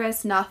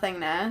dangerous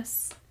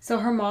nothingness. So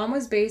her mom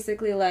was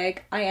basically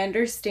like, I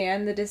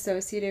understand the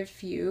dissociative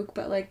fugue,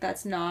 but, like,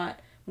 that's not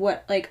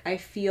what, like, I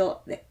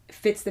feel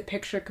fits the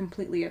picture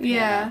completely of Hannah.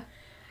 Yeah.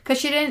 Because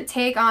she didn't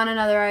take on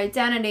another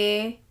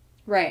identity.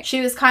 Right.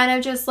 She was kind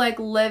of just, like,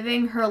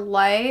 living her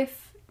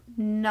life,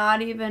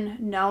 not even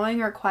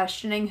knowing or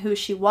questioning who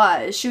she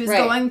was. She was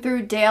going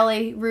through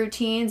daily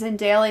routines and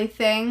daily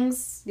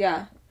things.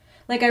 Yeah.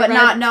 Like, I but read,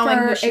 not knowing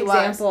for who she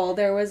example, was.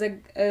 There was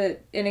an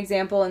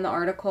example in the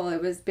article.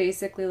 It was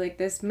basically, like,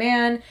 this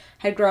man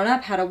had grown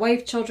up, had a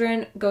wife,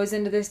 children, goes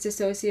into this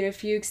dissociative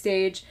fugue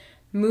stage,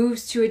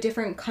 moves to a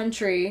different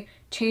country,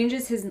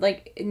 changes his,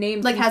 like,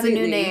 name like, completely. has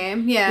a new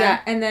name,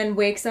 Yeah, and then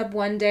wakes up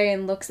one day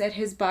and looks at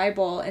his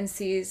Bible and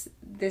sees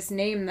this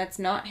name that's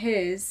not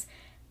his,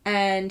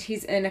 and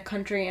he's in a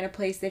country and a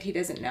place that he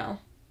doesn't know.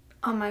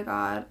 Oh my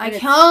god.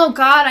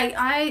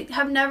 I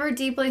have never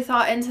deeply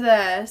thought into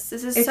this.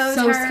 This is so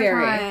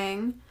terrifying.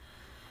 Scary.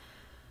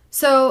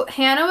 So,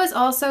 Hannah was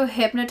also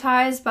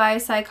hypnotized by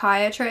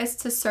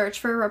psychiatrists to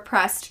search for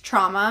repressed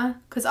trauma,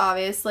 because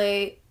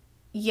obviously,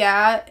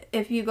 yeah,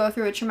 if you go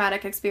through a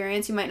traumatic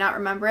experience, you might not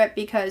remember it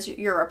because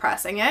you're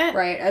repressing it.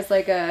 Right, as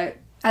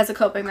a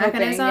coping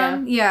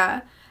mechanism.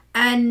 Yeah.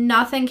 And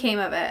nothing came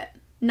of it.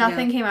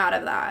 Nothing came out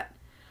of that.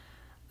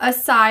 A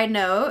side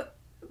note,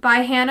 by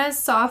Hannah's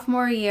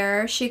sophomore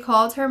year, she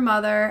called her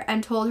mother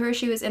and told her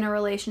she was in a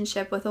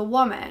relationship with a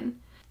woman.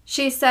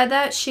 She said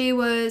that she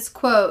was,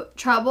 quote,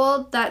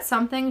 troubled that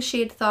something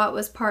she'd thought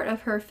was part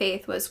of her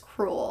faith was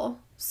cruel.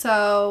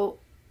 So,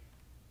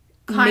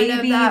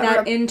 maybe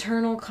that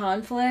internal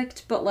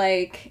conflict, but,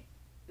 like...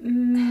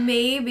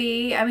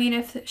 Maybe. I mean,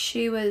 if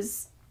she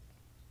was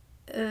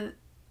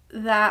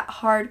that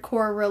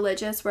hardcore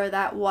religious where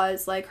that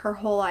was, like, her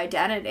whole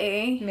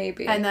identity.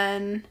 Maybe. And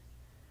then...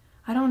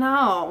 I don't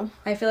know.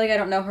 I feel like I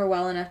don't know her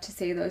well enough to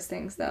say those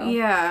things, though.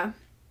 Yeah.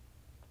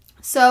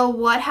 So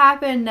what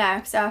happened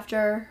next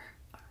after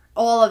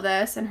all of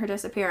this and her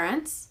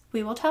disappearance?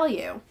 We will tell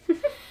you.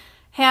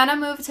 Hannah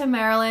moved to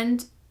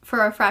Maryland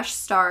for a fresh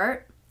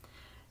start.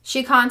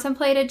 She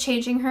contemplated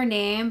changing her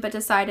name, but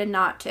decided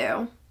not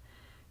to.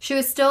 She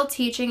was still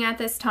teaching at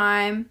this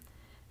time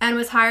and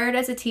was hired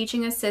as a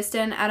teaching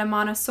assistant at a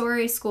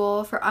Montessori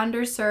school for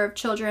underserved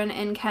children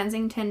in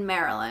Kensington,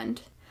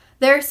 Maryland.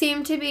 There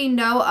seemed to be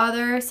no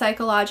other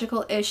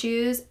psychological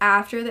issues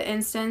after the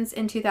instance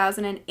in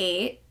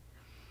 2008,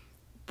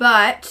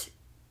 but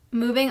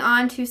moving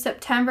on to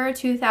September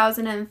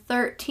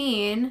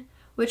 2013,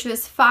 which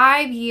was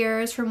 5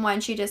 years from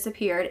when she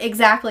disappeared,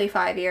 exactly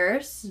 5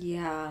 years.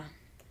 Yeah.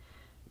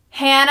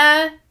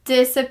 Hannah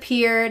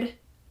disappeared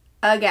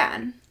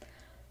again.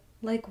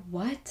 Like,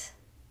 what?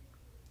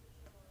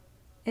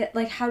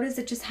 How does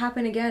it just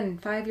happen again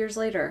 5 years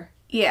later?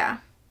 Yeah.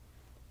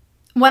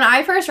 When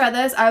I first read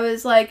this, I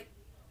was like,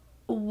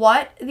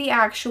 what the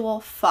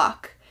actual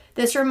fuck?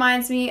 This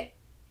reminds me,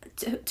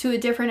 to a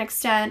different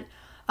extent,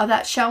 of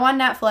that show on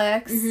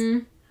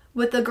Netflix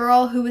with the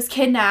girl who was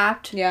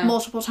kidnapped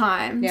multiple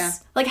times. Yeah.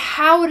 Like,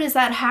 how does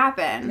that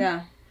happen?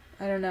 Yeah.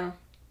 I don't know.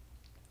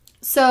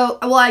 So,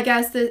 well, I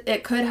guess that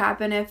it could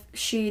happen if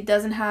she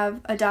doesn't have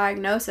a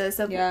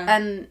diagnosis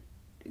and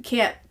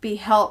can't be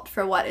helped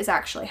for what is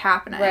actually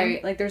happening.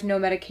 Right. Like, there's no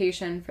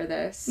medication for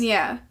this.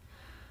 Yeah.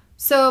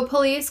 So,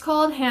 police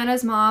called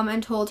Hannah's mom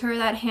and told her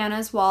that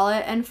Hannah's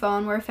wallet and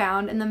phone were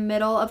found in the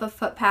middle of a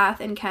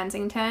footpath in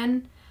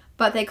Kensington,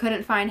 but they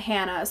couldn't find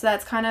Hannah. So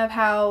that's kind of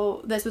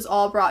how this was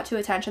all brought to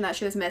attention, that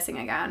she was missing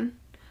again.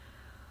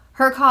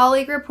 Her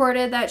colleague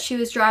reported that she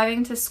was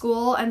driving to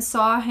school and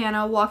saw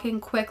Hannah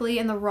walking quickly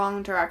in the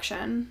wrong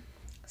direction.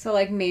 So,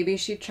 like, maybe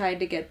she tried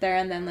to get there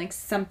and then, like,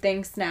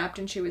 something snapped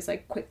and she was,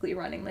 like, quickly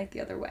running, like, the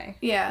other way.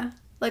 Yeah.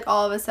 Like,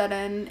 all of a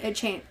sudden, it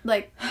changed,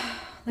 like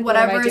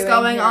whatever's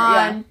going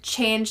on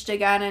changed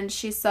again, and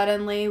she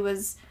suddenly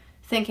was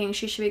thinking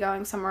she should be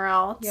going somewhere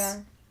else.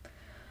 Yeah.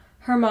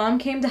 Her mom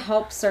came to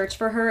help search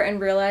for her and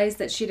realized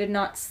that she did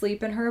not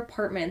sleep in her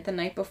apartment the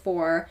night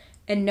before,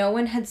 and no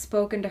one had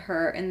spoken to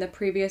her in the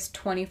previous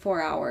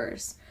 24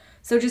 hours.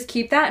 So just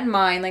keep that in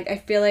mind. Like, I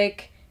feel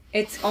like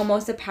it's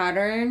almost a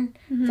pattern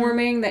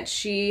forming that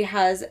she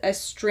has a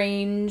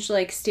strange,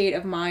 like, state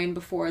of mind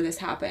before this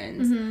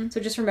happens.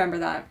 So just remember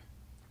that.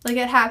 Like,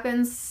 it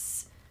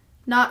happens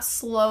not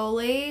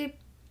slowly,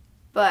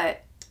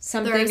 but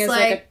something is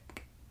like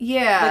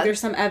like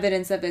there's some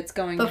evidence of it's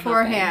going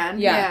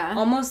beforehand. To happen. Yeah.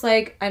 Almost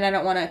like, and I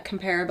don't want to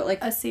compare, but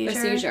like a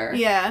seizure.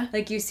 Yeah.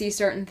 Like, you see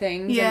certain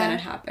things and then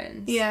it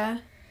happens. Yeah.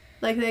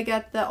 Like, they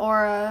get the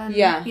aura. And,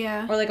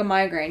 yeah. Or like a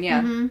migraine.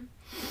 Yeah.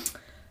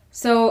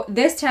 So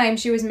this time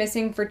she was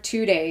missing for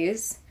 2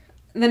 days.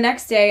 the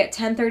next day at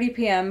 10:30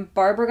 p.m.,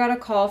 Barbara got a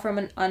call from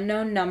an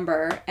unknown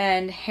number,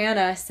 and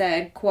Hannah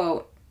said,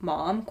 quote,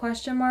 "Mom,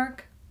 question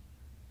mark?"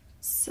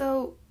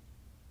 So,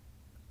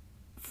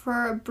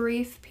 for a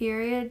brief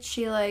period,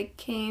 she, like,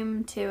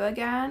 came to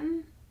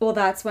again? Well,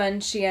 that's when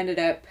she ended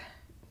up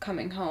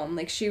coming home.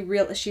 Like, she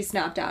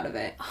snapped out of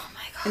it. Oh,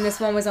 my God. And this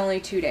one was only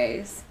 2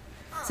 days.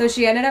 So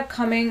she ended up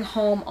coming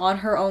home on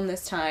her own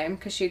this time,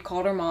 because she had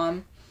called her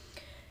mom.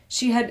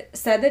 She had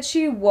said that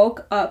she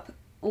woke up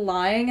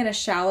lying in a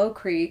shallow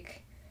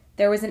creek.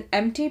 There was an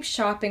empty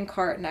shopping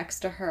cart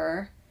next to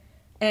her,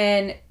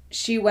 and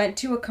she went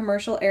to a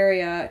commercial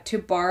area to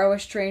borrow a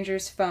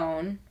stranger's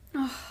phone.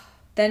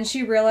 Then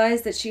she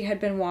realized that she had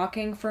been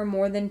walking for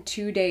more than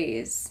 2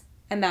 days,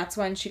 and that's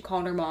when she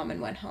called her mom and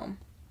went home.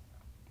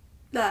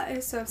 That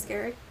is so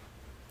scary.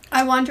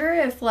 I wonder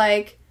if,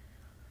 like,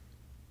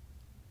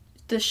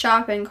 the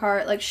shopping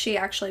cart, like, she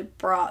actually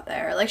brought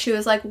there. Like, she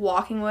was, like,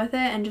 walking with it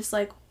and just,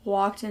 like,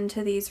 walked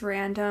into these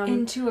random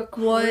into a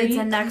woods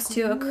and next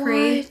to a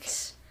creek.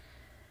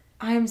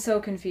 I am so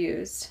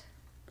confused.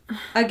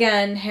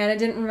 Again, Hannah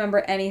didn't remember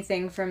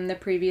anything from the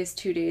previous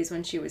 2 days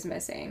when she was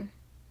missing.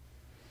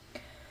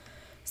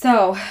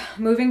 So,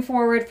 moving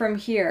forward from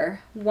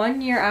here,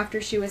 1 year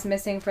after she was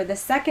missing for the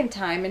second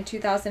time in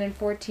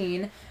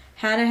 2014,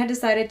 Hannah had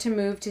decided to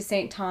move to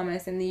St.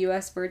 Thomas in the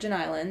U.S. Virgin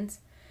Islands.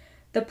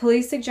 The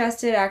police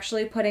suggested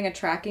actually putting a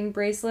tracking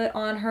bracelet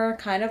on her,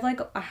 kind of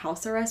like a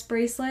house arrest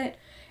bracelet,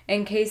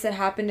 in case it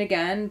happened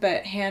again,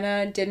 but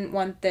Hannah didn't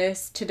want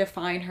this to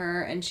define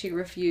her, and she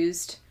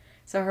refused.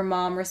 So her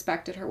mom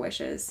respected her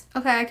wishes.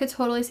 Okay, I could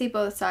totally see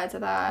both sides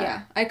of that.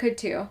 Yeah, I could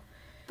too.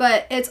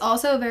 But it's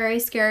also very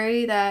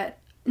scary that,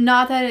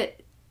 not that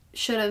it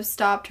should have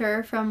stopped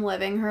her from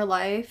living her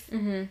life,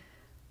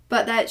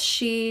 but that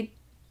she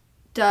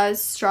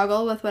does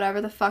struggle with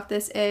whatever the fuck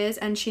this is,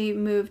 and she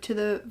moved to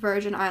the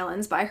Virgin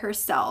Islands by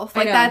herself.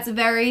 Like, that's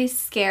very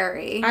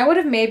scary. I would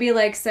have maybe,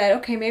 like, said,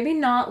 okay, maybe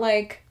not,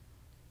 like,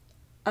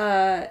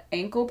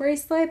 ankle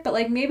bracelet, but,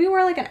 like, maybe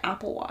wear, like, an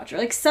Apple Watch or,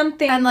 like,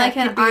 something. And, like,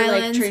 that an could be,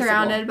 island like,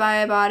 surrounded by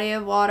a body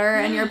of water,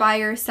 and you're by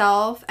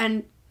yourself,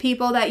 and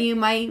people that you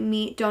might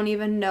meet don't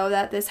even know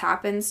that this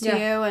happens to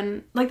you,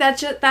 and, like,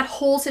 that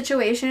whole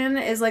situation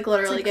is, like,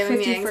 literally giving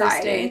me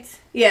anxiety.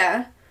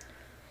 Yeah.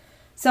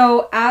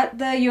 So at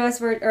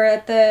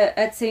the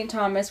at St.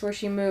 Thomas where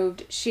she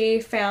moved,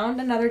 she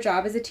found another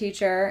job as a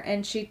teacher,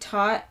 and she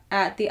taught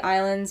at the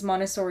island's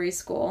Montessori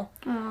school.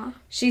 Aww.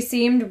 She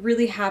seemed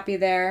really happy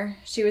there.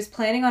 She was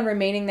planning on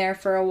remaining there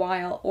for a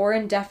while, or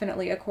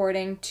indefinitely,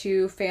 according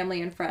to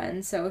family and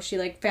friends. So she,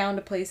 like, found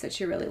a place that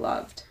she really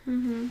loved.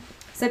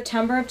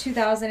 September of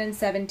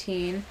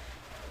 2017,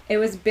 it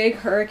was big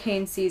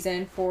hurricane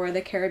season for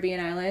the Caribbean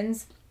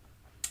islands.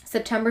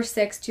 September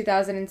 6,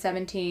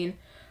 2017,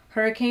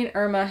 Hurricane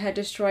Irma had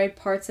destroyed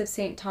parts of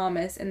St.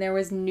 Thomas, and there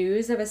was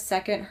news of a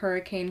second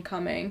hurricane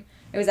coming.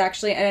 It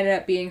ended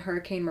up being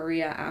Hurricane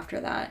Maria after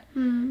that.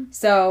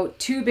 So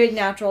 2 big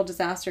natural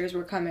disasters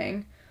were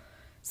coming.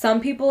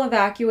 Some people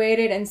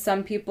evacuated and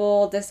some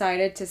people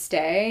decided to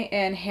stay,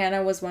 and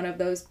Hannah was one of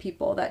those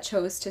people that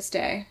chose to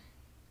stay.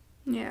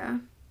 Yeah.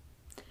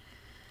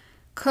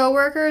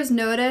 Co-workers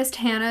noticed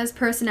Hannah's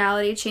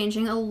personality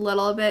changing a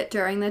little bit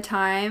during the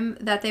time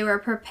that they were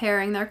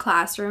preparing their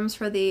classrooms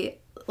for the,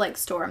 like,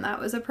 storm that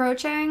was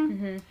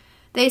approaching.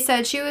 They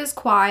said she was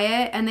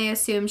quiet, and they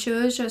assumed she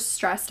was just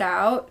stressed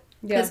out.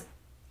 Because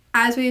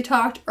as we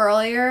talked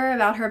earlier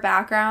about her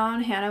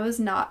background, Hannah was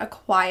not a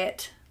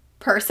quiet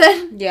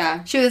person.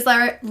 Yeah. She was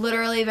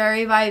literally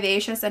very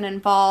vivacious and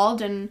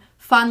involved and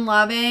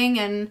fun-loving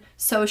and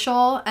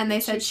social, and they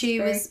said she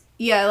was,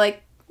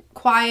 like,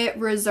 quiet,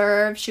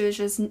 reserved. She was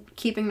just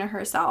keeping to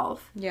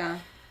herself. Yeah.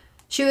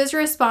 She was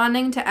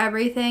responding to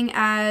everything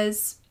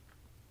as,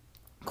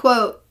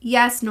 quote,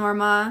 "Yes,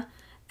 Norma,"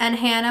 and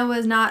Hannah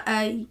was not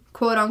a,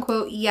 quote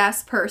unquote,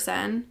 yes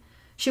person.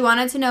 She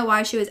wanted to know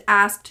why she was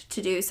asked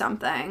to do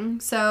something.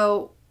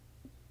 So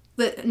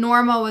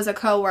Norma was a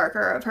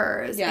co-worker of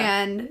hers,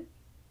 and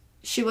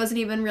she wasn't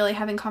even really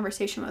having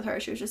conversation with her.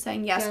 She was just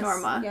saying, yes,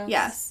 Norma,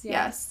 yes.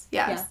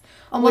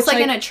 Almost like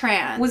in a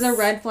trance. Was a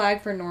red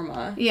flag for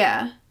Norma.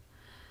 Yeah.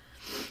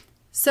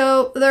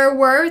 So there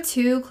were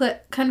 2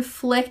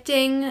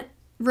 conflicting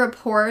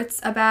reports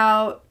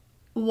about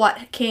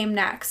what came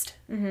next.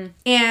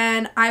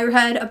 And I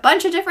read a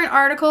bunch of different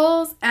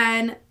articles,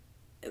 and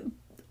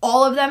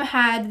all of them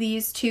had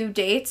these 2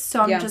 dates,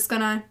 so I'm just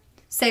gonna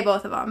say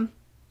both of them.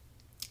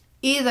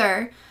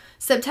 Either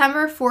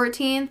September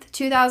 14th,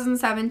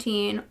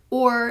 2017,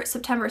 or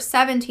September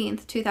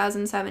 17th,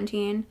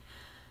 2017,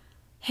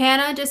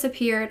 Hannah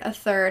disappeared a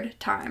 3rd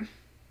time.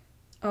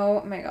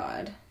 Oh my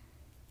God.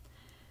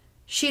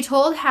 She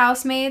told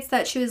housemates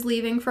that she was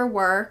leaving for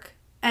work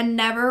and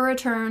never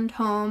returned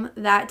home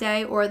that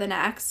day or the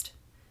next.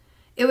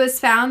 It was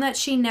found that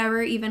she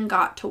never even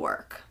got to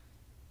work.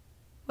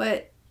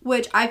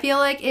 Which I feel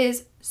like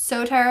is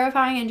so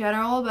terrifying in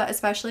general, but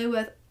especially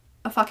with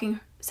a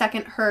fucking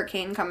second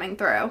hurricane coming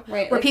through.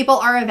 Right. Where people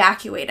are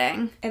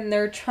evacuating. And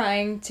they're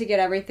trying to get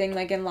everything,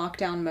 like, in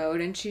lockdown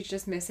mode, and she's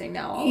just missing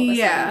now all of a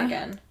sudden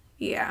again.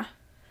 Yeah.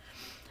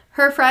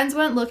 Her friends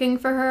went looking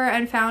for her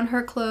and found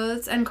her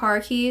clothes and car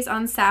keys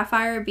on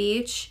Sapphire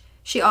Beach.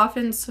 She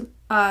often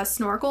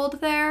snorkeled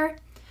there.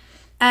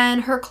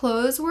 And her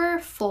clothes were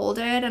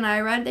folded, and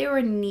I read they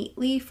were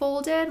neatly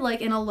folded,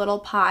 like in a little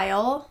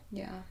pile.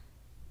 Yeah.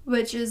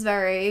 Which is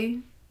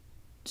very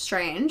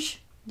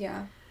strange.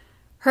 Yeah.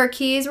 Her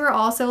keys were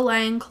also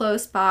laying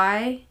close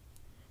by.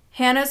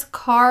 Hannah's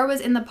car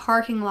was in the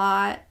parking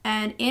lot,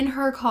 and in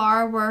her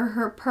car were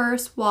her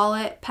purse,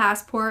 wallet,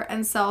 passport,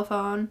 and cell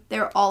phone. They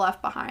were all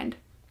left behind.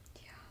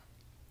 Yeah.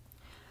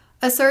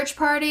 A search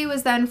party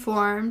was then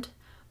formed.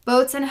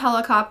 Boats and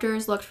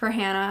helicopters looked for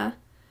Hannah,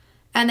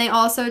 and they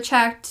also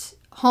checked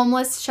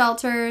homeless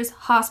shelters,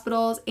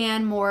 hospitals,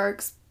 and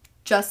morgues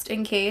just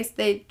in case.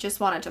 They just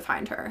wanted to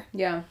find her.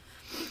 Yeah.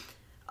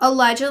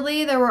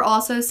 Allegedly, there were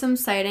also some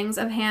sightings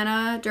of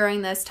Hannah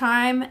during this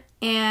time,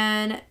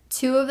 and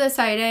 2 of the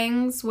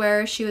sightings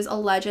where she was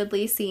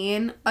allegedly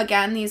seen,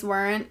 again, these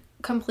weren't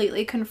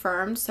completely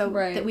confirmed, so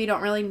that we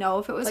don't really know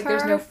if it was her.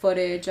 There's no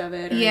footage of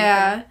it or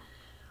anything.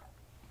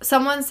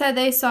 Someone said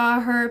they saw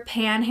her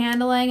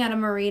panhandling at a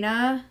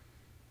marina,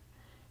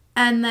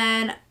 and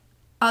then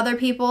other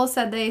people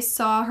said they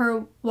saw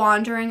her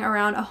wandering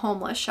around a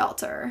homeless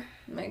shelter.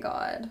 Oh my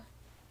God.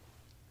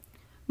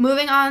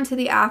 Moving on to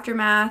the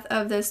aftermath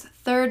of this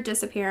 3rd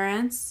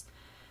disappearance.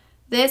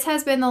 This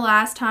has been the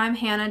last time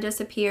Hannah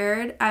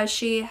disappeared, as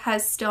she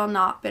has still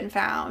not been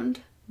found.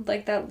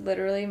 Like, that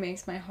literally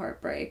makes my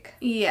heart break.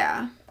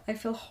 Yeah. I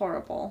feel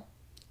horrible.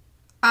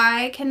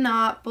 I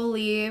cannot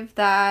believe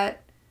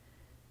that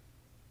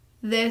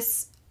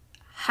this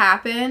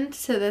happened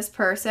to this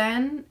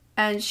person,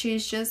 and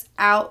she's just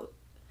out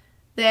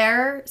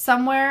there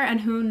somewhere,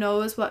 and who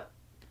knows what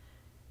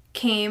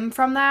came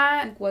from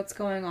that. Like, what's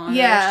going on?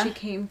 Yeah. Or if she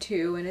came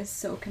to and is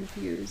so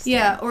confused.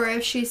 Yeah, or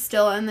if she's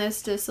still in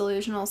this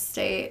disillusional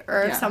state,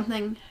 or if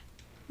something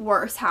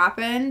worse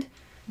happened.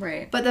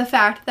 Right. But the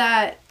fact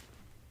that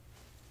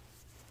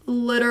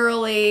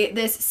literally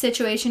this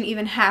situation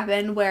even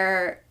happened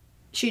where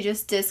she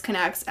just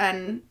disconnects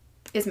and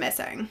is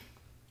missing.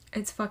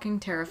 It's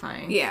fucking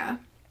terrifying. Yeah.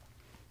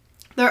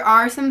 There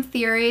are some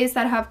theories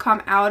that have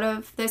come out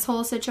of this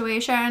whole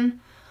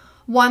situation.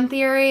 One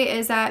theory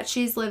is that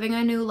she's living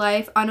a new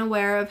life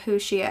unaware of who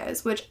she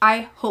is, which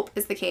I hope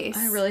is the case.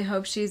 I really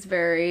hope she's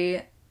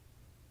very,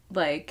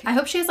 like... I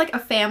hope she has, like, a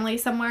family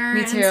somewhere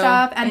and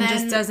stuff. And then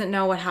just doesn't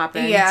know what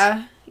happened.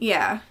 Yeah,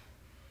 yeah.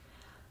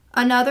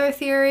 Another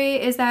theory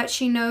is that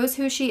she knows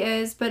who she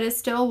is, but is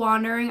still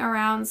wandering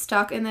around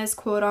stuck in this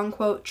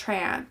quote-unquote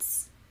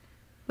trance,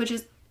 which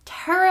is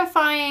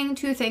terrifying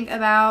to think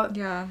about.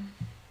 Yeah.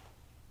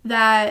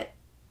 That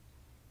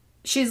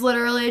she's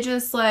literally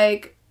just,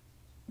 like,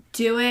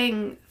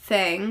 doing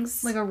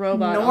things. Like a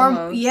robot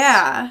almost.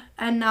 Yeah,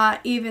 and not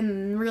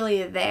even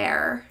really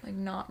there. Like,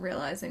 not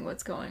realizing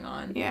what's going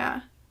on.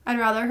 Yeah. I'd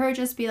rather her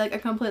just be, like, a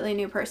completely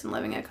new person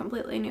living a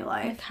completely new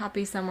life. Like,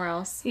 happy somewhere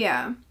else.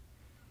 Yeah.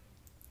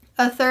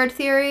 A third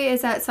theory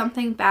is that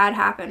something bad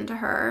happened to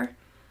her.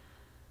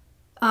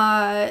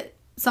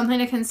 Something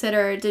to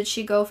consider. Did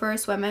she go for a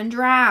swim and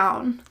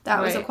drown?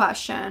 That was a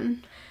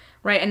question.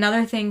 Right.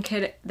 Another thing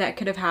that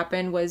could have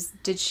happened was,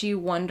 did she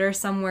wander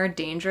somewhere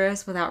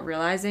dangerous without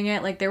realizing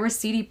it? Like, there were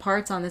seedy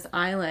parts on this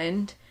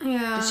island.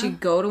 Yeah. Did she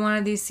go to one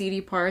of these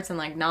seedy parts and,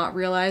 like, not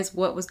realize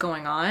what was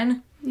going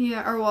on?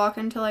 Yeah, or walk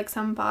into, like,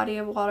 some body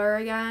of water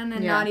again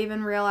and not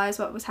even realize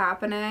what was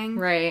happening.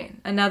 Right.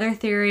 Another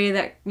theory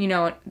that, you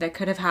know, that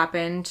could have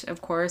happened,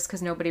 of course,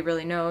 because nobody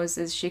really knows,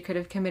 is she could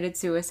have committed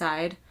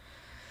suicide.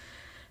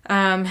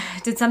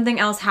 Did something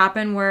else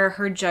happen where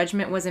her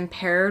judgment was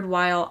impaired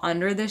while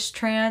under this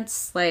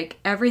trance? Like,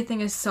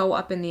 everything is so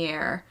up in the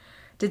air.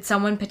 Did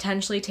someone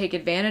potentially take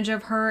advantage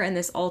of her in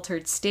this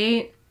altered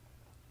state?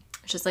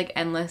 It's just, like,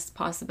 endless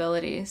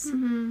possibilities.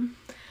 Mm-hmm.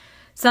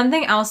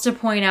 Something else to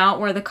point out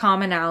were the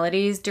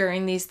commonalities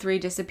during these 3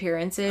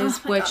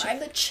 disappearances, which God,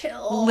 the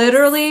chills.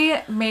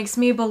 Literally makes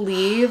me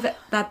believe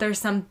that there's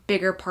some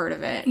bigger part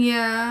of it.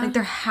 Yeah. Like,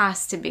 there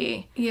has to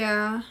be.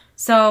 Yeah.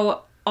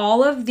 So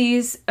all of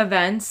these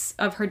events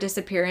of her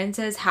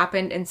disappearances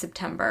happened in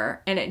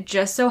September, and it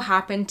just so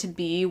happened to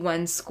be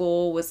when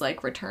school was,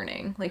 like,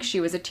 returning. Like, she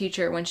was a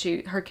teacher when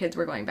her kids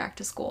were going back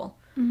to school.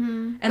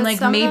 Mm-hmm. And, but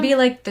like, maybe,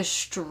 like, the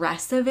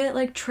stress of it,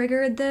 like,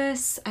 triggered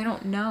this. I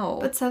don't know.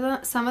 But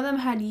some of them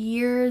had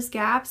years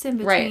gaps in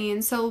between.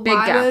 Right. So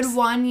why would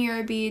one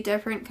year be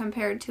different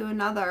compared to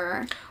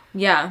another?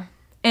 Yeah.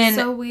 And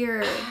so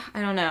weird.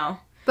 I don't know.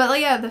 But,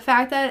 like, yeah, the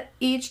fact that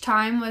each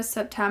time was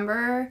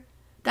September,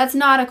 that's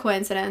not a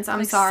coincidence.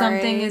 I'm sorry.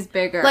 Something is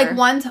bigger. Like,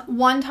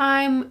 one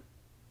time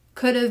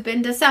could have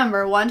been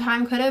December. One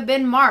time could have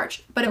been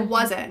March. But it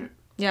wasn't.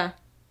 Yeah.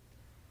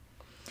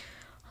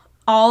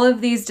 All of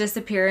these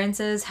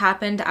disappearances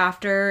happened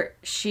after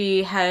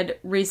she had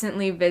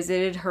recently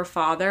visited her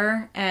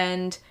father,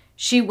 and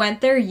she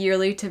went there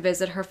yearly to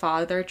visit her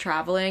father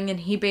traveling,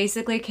 and he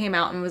basically came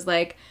out and was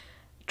like,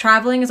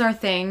 traveling is our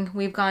thing.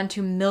 We've gone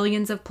to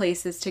millions of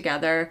places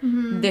together.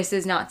 This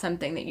is not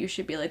something that you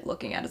should be, like,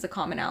 looking at as a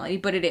commonality,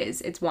 but it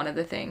is. It's one of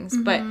the things.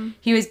 But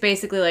he was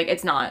basically like,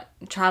 it's not.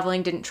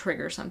 Traveling didn't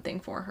trigger something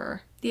for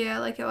her. Yeah,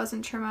 like, it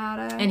wasn't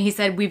traumatic. And he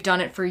said, we've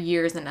done it for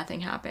years and nothing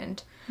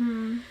happened.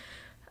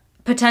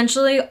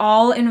 Potentially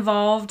all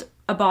involved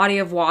a body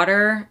of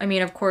water. I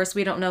mean, of course,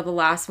 we don't know the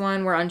last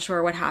one. We're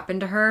unsure what happened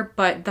to her,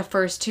 but the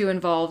first two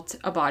involved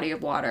a body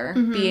of water,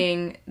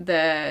 being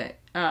the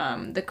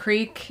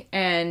creek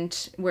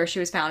and where she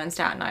was found in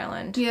Staten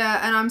Island.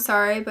 Yeah, and I'm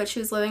sorry, but she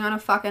was living on a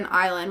fucking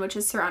island, which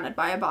is surrounded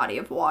by a body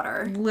of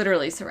water.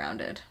 Literally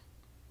surrounded.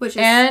 Which is...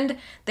 And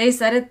they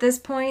said at this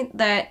point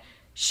that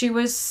she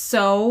was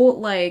so,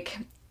 like,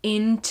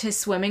 into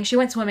swimming. She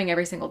went swimming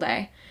every single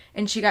day.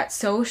 And she got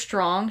so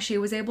strong, she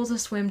was able to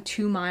swim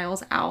 2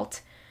 miles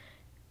out.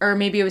 Or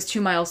maybe it was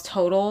 2 miles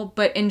total.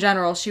 But in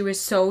general, she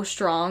was so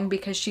strong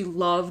because she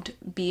loved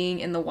being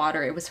in the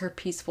water. It was her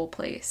peaceful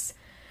place.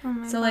 Oh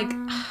my so, God.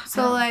 like...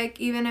 So, like,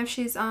 even if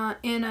she's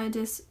in a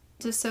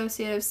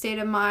dissociative state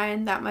of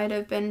mind, that might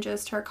have been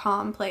just her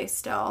calm place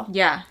still.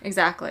 Yeah,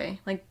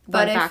 exactly. Like,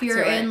 but if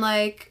you're in,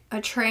 like, a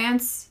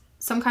trance,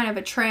 some kind of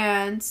a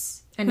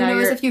trance, and who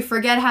knows if you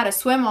forget how to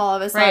swim all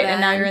of a sudden. Right,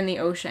 and now you're in the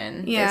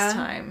ocean this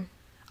time.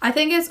 I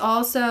think it's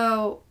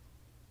also,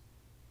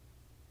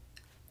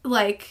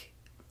 like,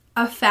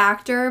 a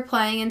factor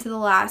playing into the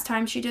last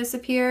time she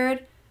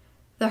disappeared,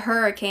 the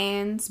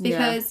hurricanes,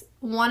 because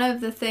one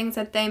of the things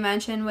that they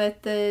mentioned with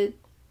the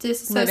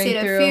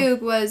dissociative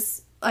fugue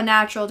was a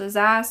natural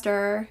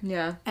disaster.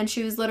 Yeah. And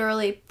she was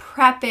literally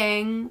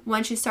prepping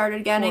when she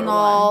started getting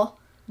all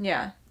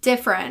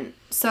different.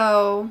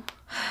 So...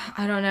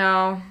 I don't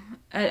know.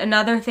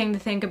 Another thing to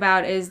think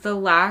about is the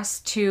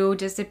last two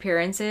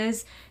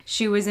disappearances,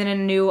 she was in a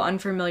new,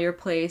 unfamiliar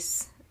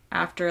place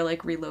after,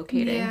 like,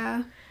 relocating.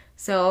 Yeah.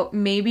 So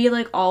maybe,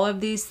 like, all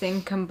of these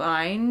things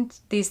combined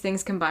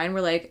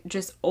were, like,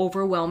 just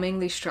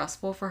overwhelmingly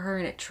stressful for her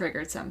and it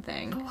triggered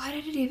something. But why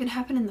did it even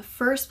happen in the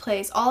first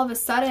place? All of a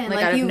sudden,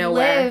 like you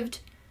lived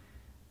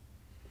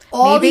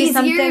all these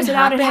years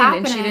without it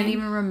happening. And she didn't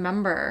even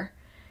remember.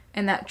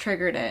 And that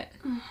triggered it.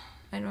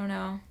 I don't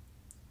know.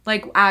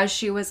 Like, as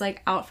she was,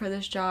 like, out for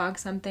this jog,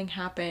 something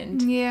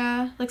happened.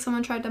 Yeah, like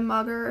someone tried to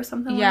mug her or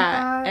something like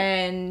that.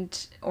 Yeah,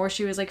 or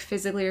she was, like,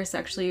 physically or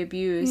sexually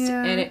abused,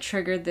 and it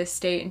triggered this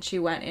state, and she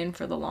went in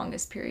for the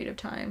longest period of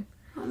time.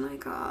 Oh, my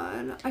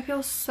God. I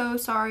feel so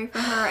sorry for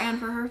her and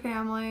for her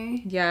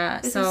family. Yeah,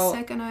 this is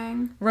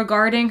sickening.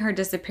 Regarding her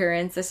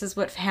disappearance, this is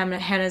what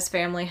Hannah's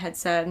family had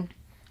said.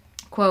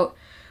 Quote,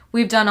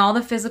 "We've done all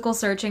the physical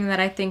searching that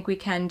I think we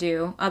can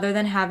do, other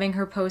than having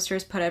her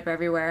posters put up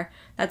everywhere.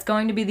 That's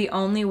going to be the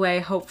only way,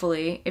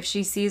 hopefully, if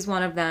she sees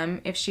one of them,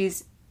 if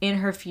she's in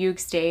her fugue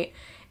state,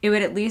 it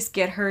would at least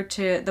get her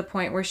to the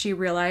point where she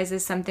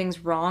realizes something's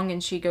wrong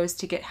and she goes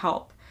to get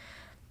help.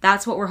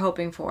 That's what we're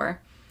hoping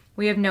for.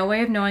 We have no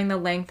way of knowing the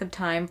length of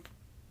time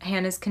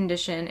Hannah's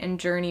condition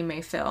and journey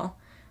may fill.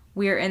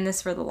 We are in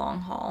this for the long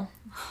haul."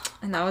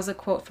 And that was a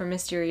quote from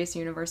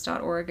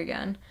mysteriousuniverse.org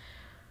again.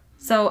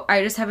 So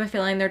I just have a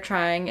feeling they're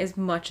trying as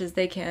much as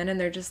they can, and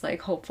they're just,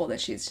 like, hopeful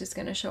that she's just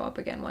going to show up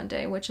again one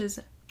day, which is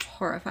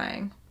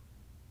horrifying.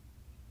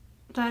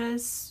 That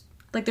is...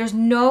 Like, there's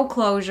no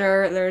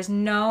closure,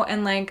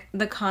 and, like,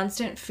 the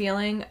constant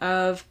feeling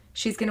of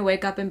she's going to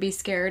wake up and be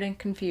scared and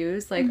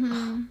confused. Like,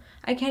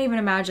 I can't even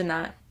imagine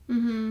that.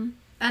 And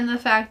the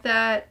fact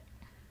that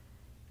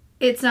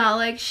it's not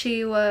like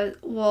she was,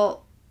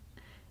 well...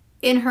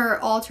 In her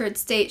altered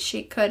state,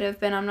 she could have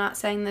been, I'm not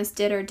saying this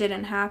did or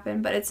didn't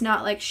happen, but it's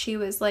not like she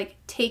was, like,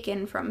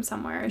 taken from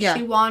somewhere. Yeah.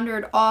 She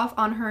wandered off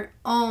on her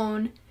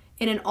own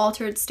in an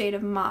altered state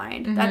of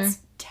mind. That's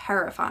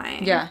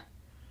terrifying. Yeah.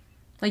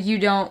 Like, you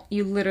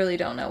literally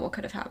don't know what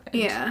could have happened.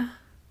 Yeah.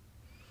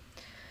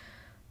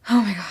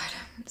 Oh, my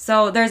God.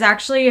 So, there's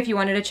actually, if you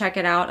wanted to check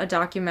it out, a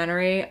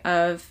documentary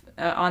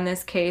on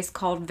this case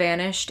called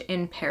Vanished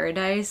in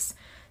Paradise.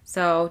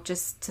 So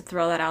just to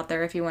throw that out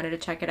there if you wanted to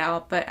check it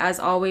out. But as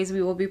always,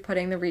 we will be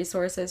putting the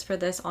resources for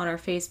this on our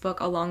Facebook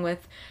along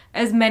with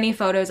as many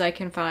photos I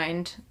can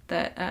find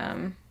that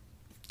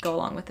go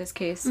along with this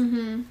case.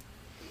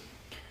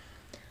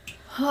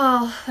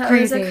 Oh, that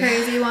was a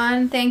crazy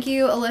one. Thank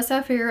you,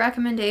 Alyssa, for your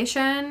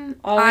recommendation.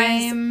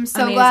 I'm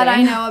so glad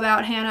I know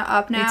about Hannah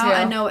Up now.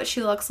 I know what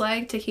she looks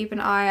like to keep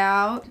an eye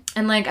out.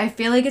 And, like, I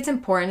feel like it's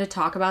important to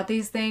talk about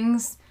these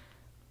things.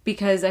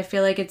 Because I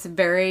feel like it's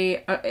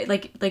very,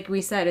 like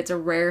we said, it's a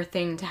rare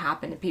thing to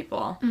happen to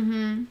people.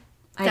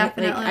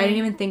 Definitely. I didn't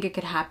even think it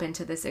could happen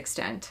to this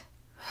extent.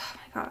 Oh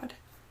my God.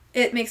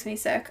 It makes me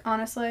sick,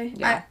 honestly.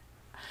 Yeah.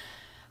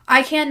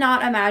 I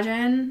cannot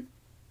imagine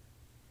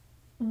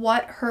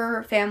what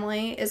her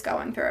family is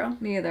going through.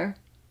 Me either.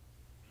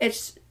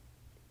 It's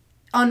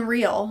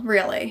unreal,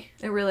 really.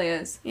 It really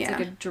is. Yeah. It's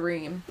like a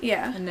dream.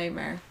 Yeah. A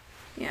nightmare.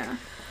 Yeah.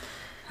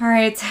 All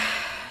right.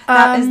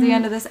 that is the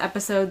end of this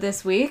episode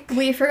this week.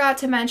 We forgot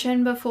to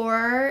mention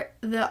before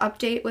the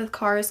update with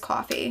Cars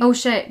Coffee. Oh,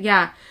 shit.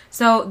 Yeah.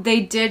 So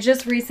they did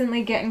just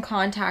recently get in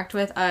contact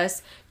with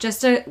us.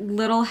 Just a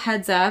little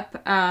heads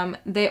up.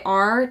 They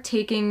are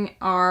taking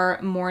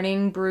our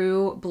morning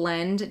brew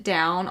blend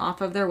down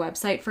off of their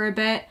website for a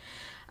bit.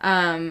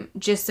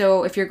 Just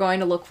so if you're going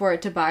to look for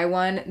it to buy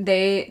one,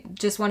 they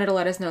just wanted to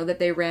let us know that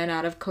they ran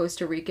out of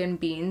Costa Rican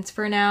beans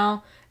for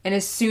now. And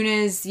as soon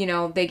as,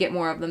 they get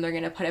more of them, they're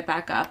going to put it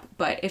back up.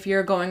 But if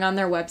you're going on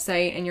their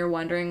website and you're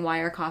wondering why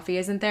our coffee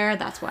isn't there,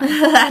 that's why.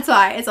 That's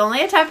why. It's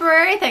only a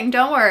temporary thing.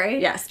 Don't worry.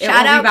 Yes.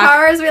 Shout out,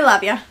 Cars. We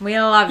love you. We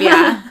love you.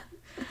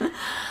 All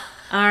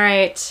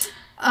right.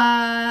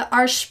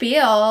 Our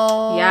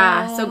spiel.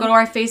 Yeah. So go to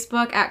our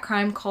Facebook at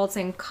Crime Cults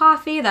and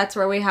Coffee. That's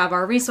where we have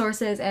our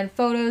resources and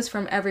photos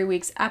from every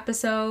week's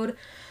episode.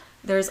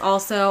 There's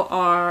also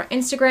our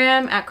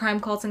Instagram at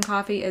Crime Cults and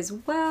Coffee as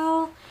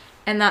well.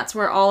 And that's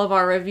where all of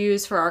our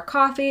reviews for our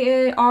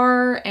coffee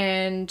are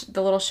and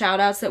the little shout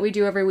outs that we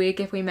do every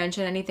week if we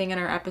mention anything in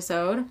our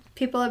episode.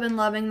 People have been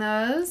loving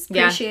those.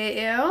 Appreciate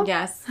you.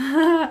 Yes.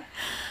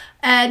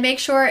 And make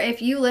sure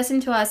if you listen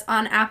to us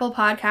on Apple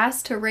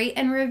Podcasts to rate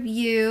and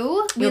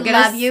review. We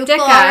love you for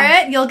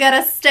it. You'll get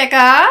a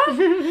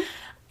sticker.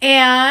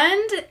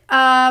 And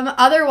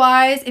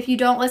otherwise, if you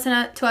don't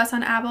listen to us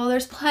on Apple,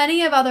 there's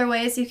plenty of other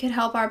ways you can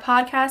help our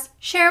podcast.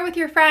 Share with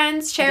your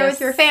friends. Share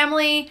with your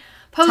family.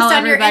 Post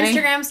on your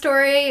Instagram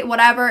story,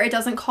 whatever. It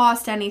doesn't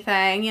cost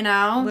anything,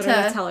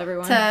 Literally tell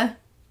everyone. To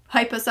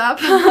hype us up.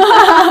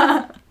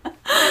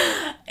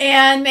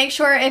 And make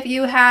sure if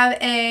you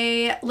have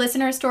a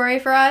listener story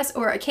for us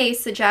or a case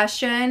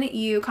suggestion,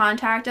 you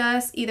contact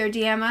us. Either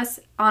DM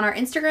us on our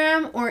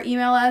Instagram or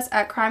email us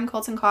at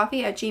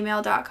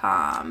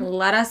crimecultsandcoffee@gmail.com.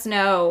 Let us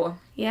know.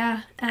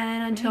 Yeah.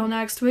 And until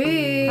next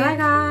week. Bye,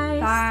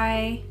 guys.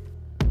 Bye.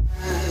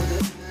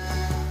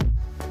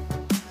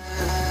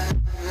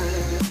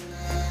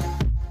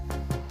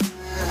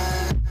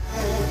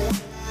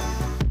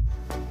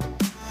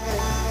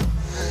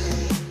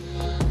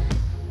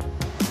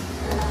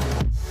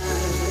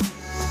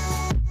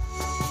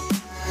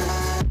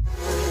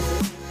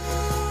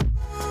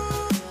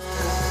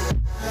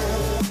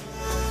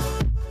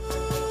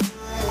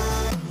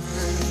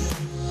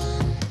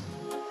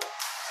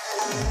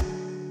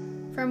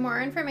 For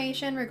more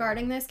information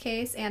regarding this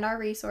case and our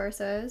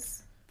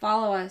resources,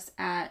 follow us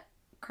at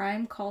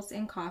Crime Cults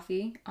and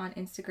Coffee on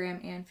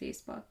Instagram and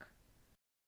Facebook.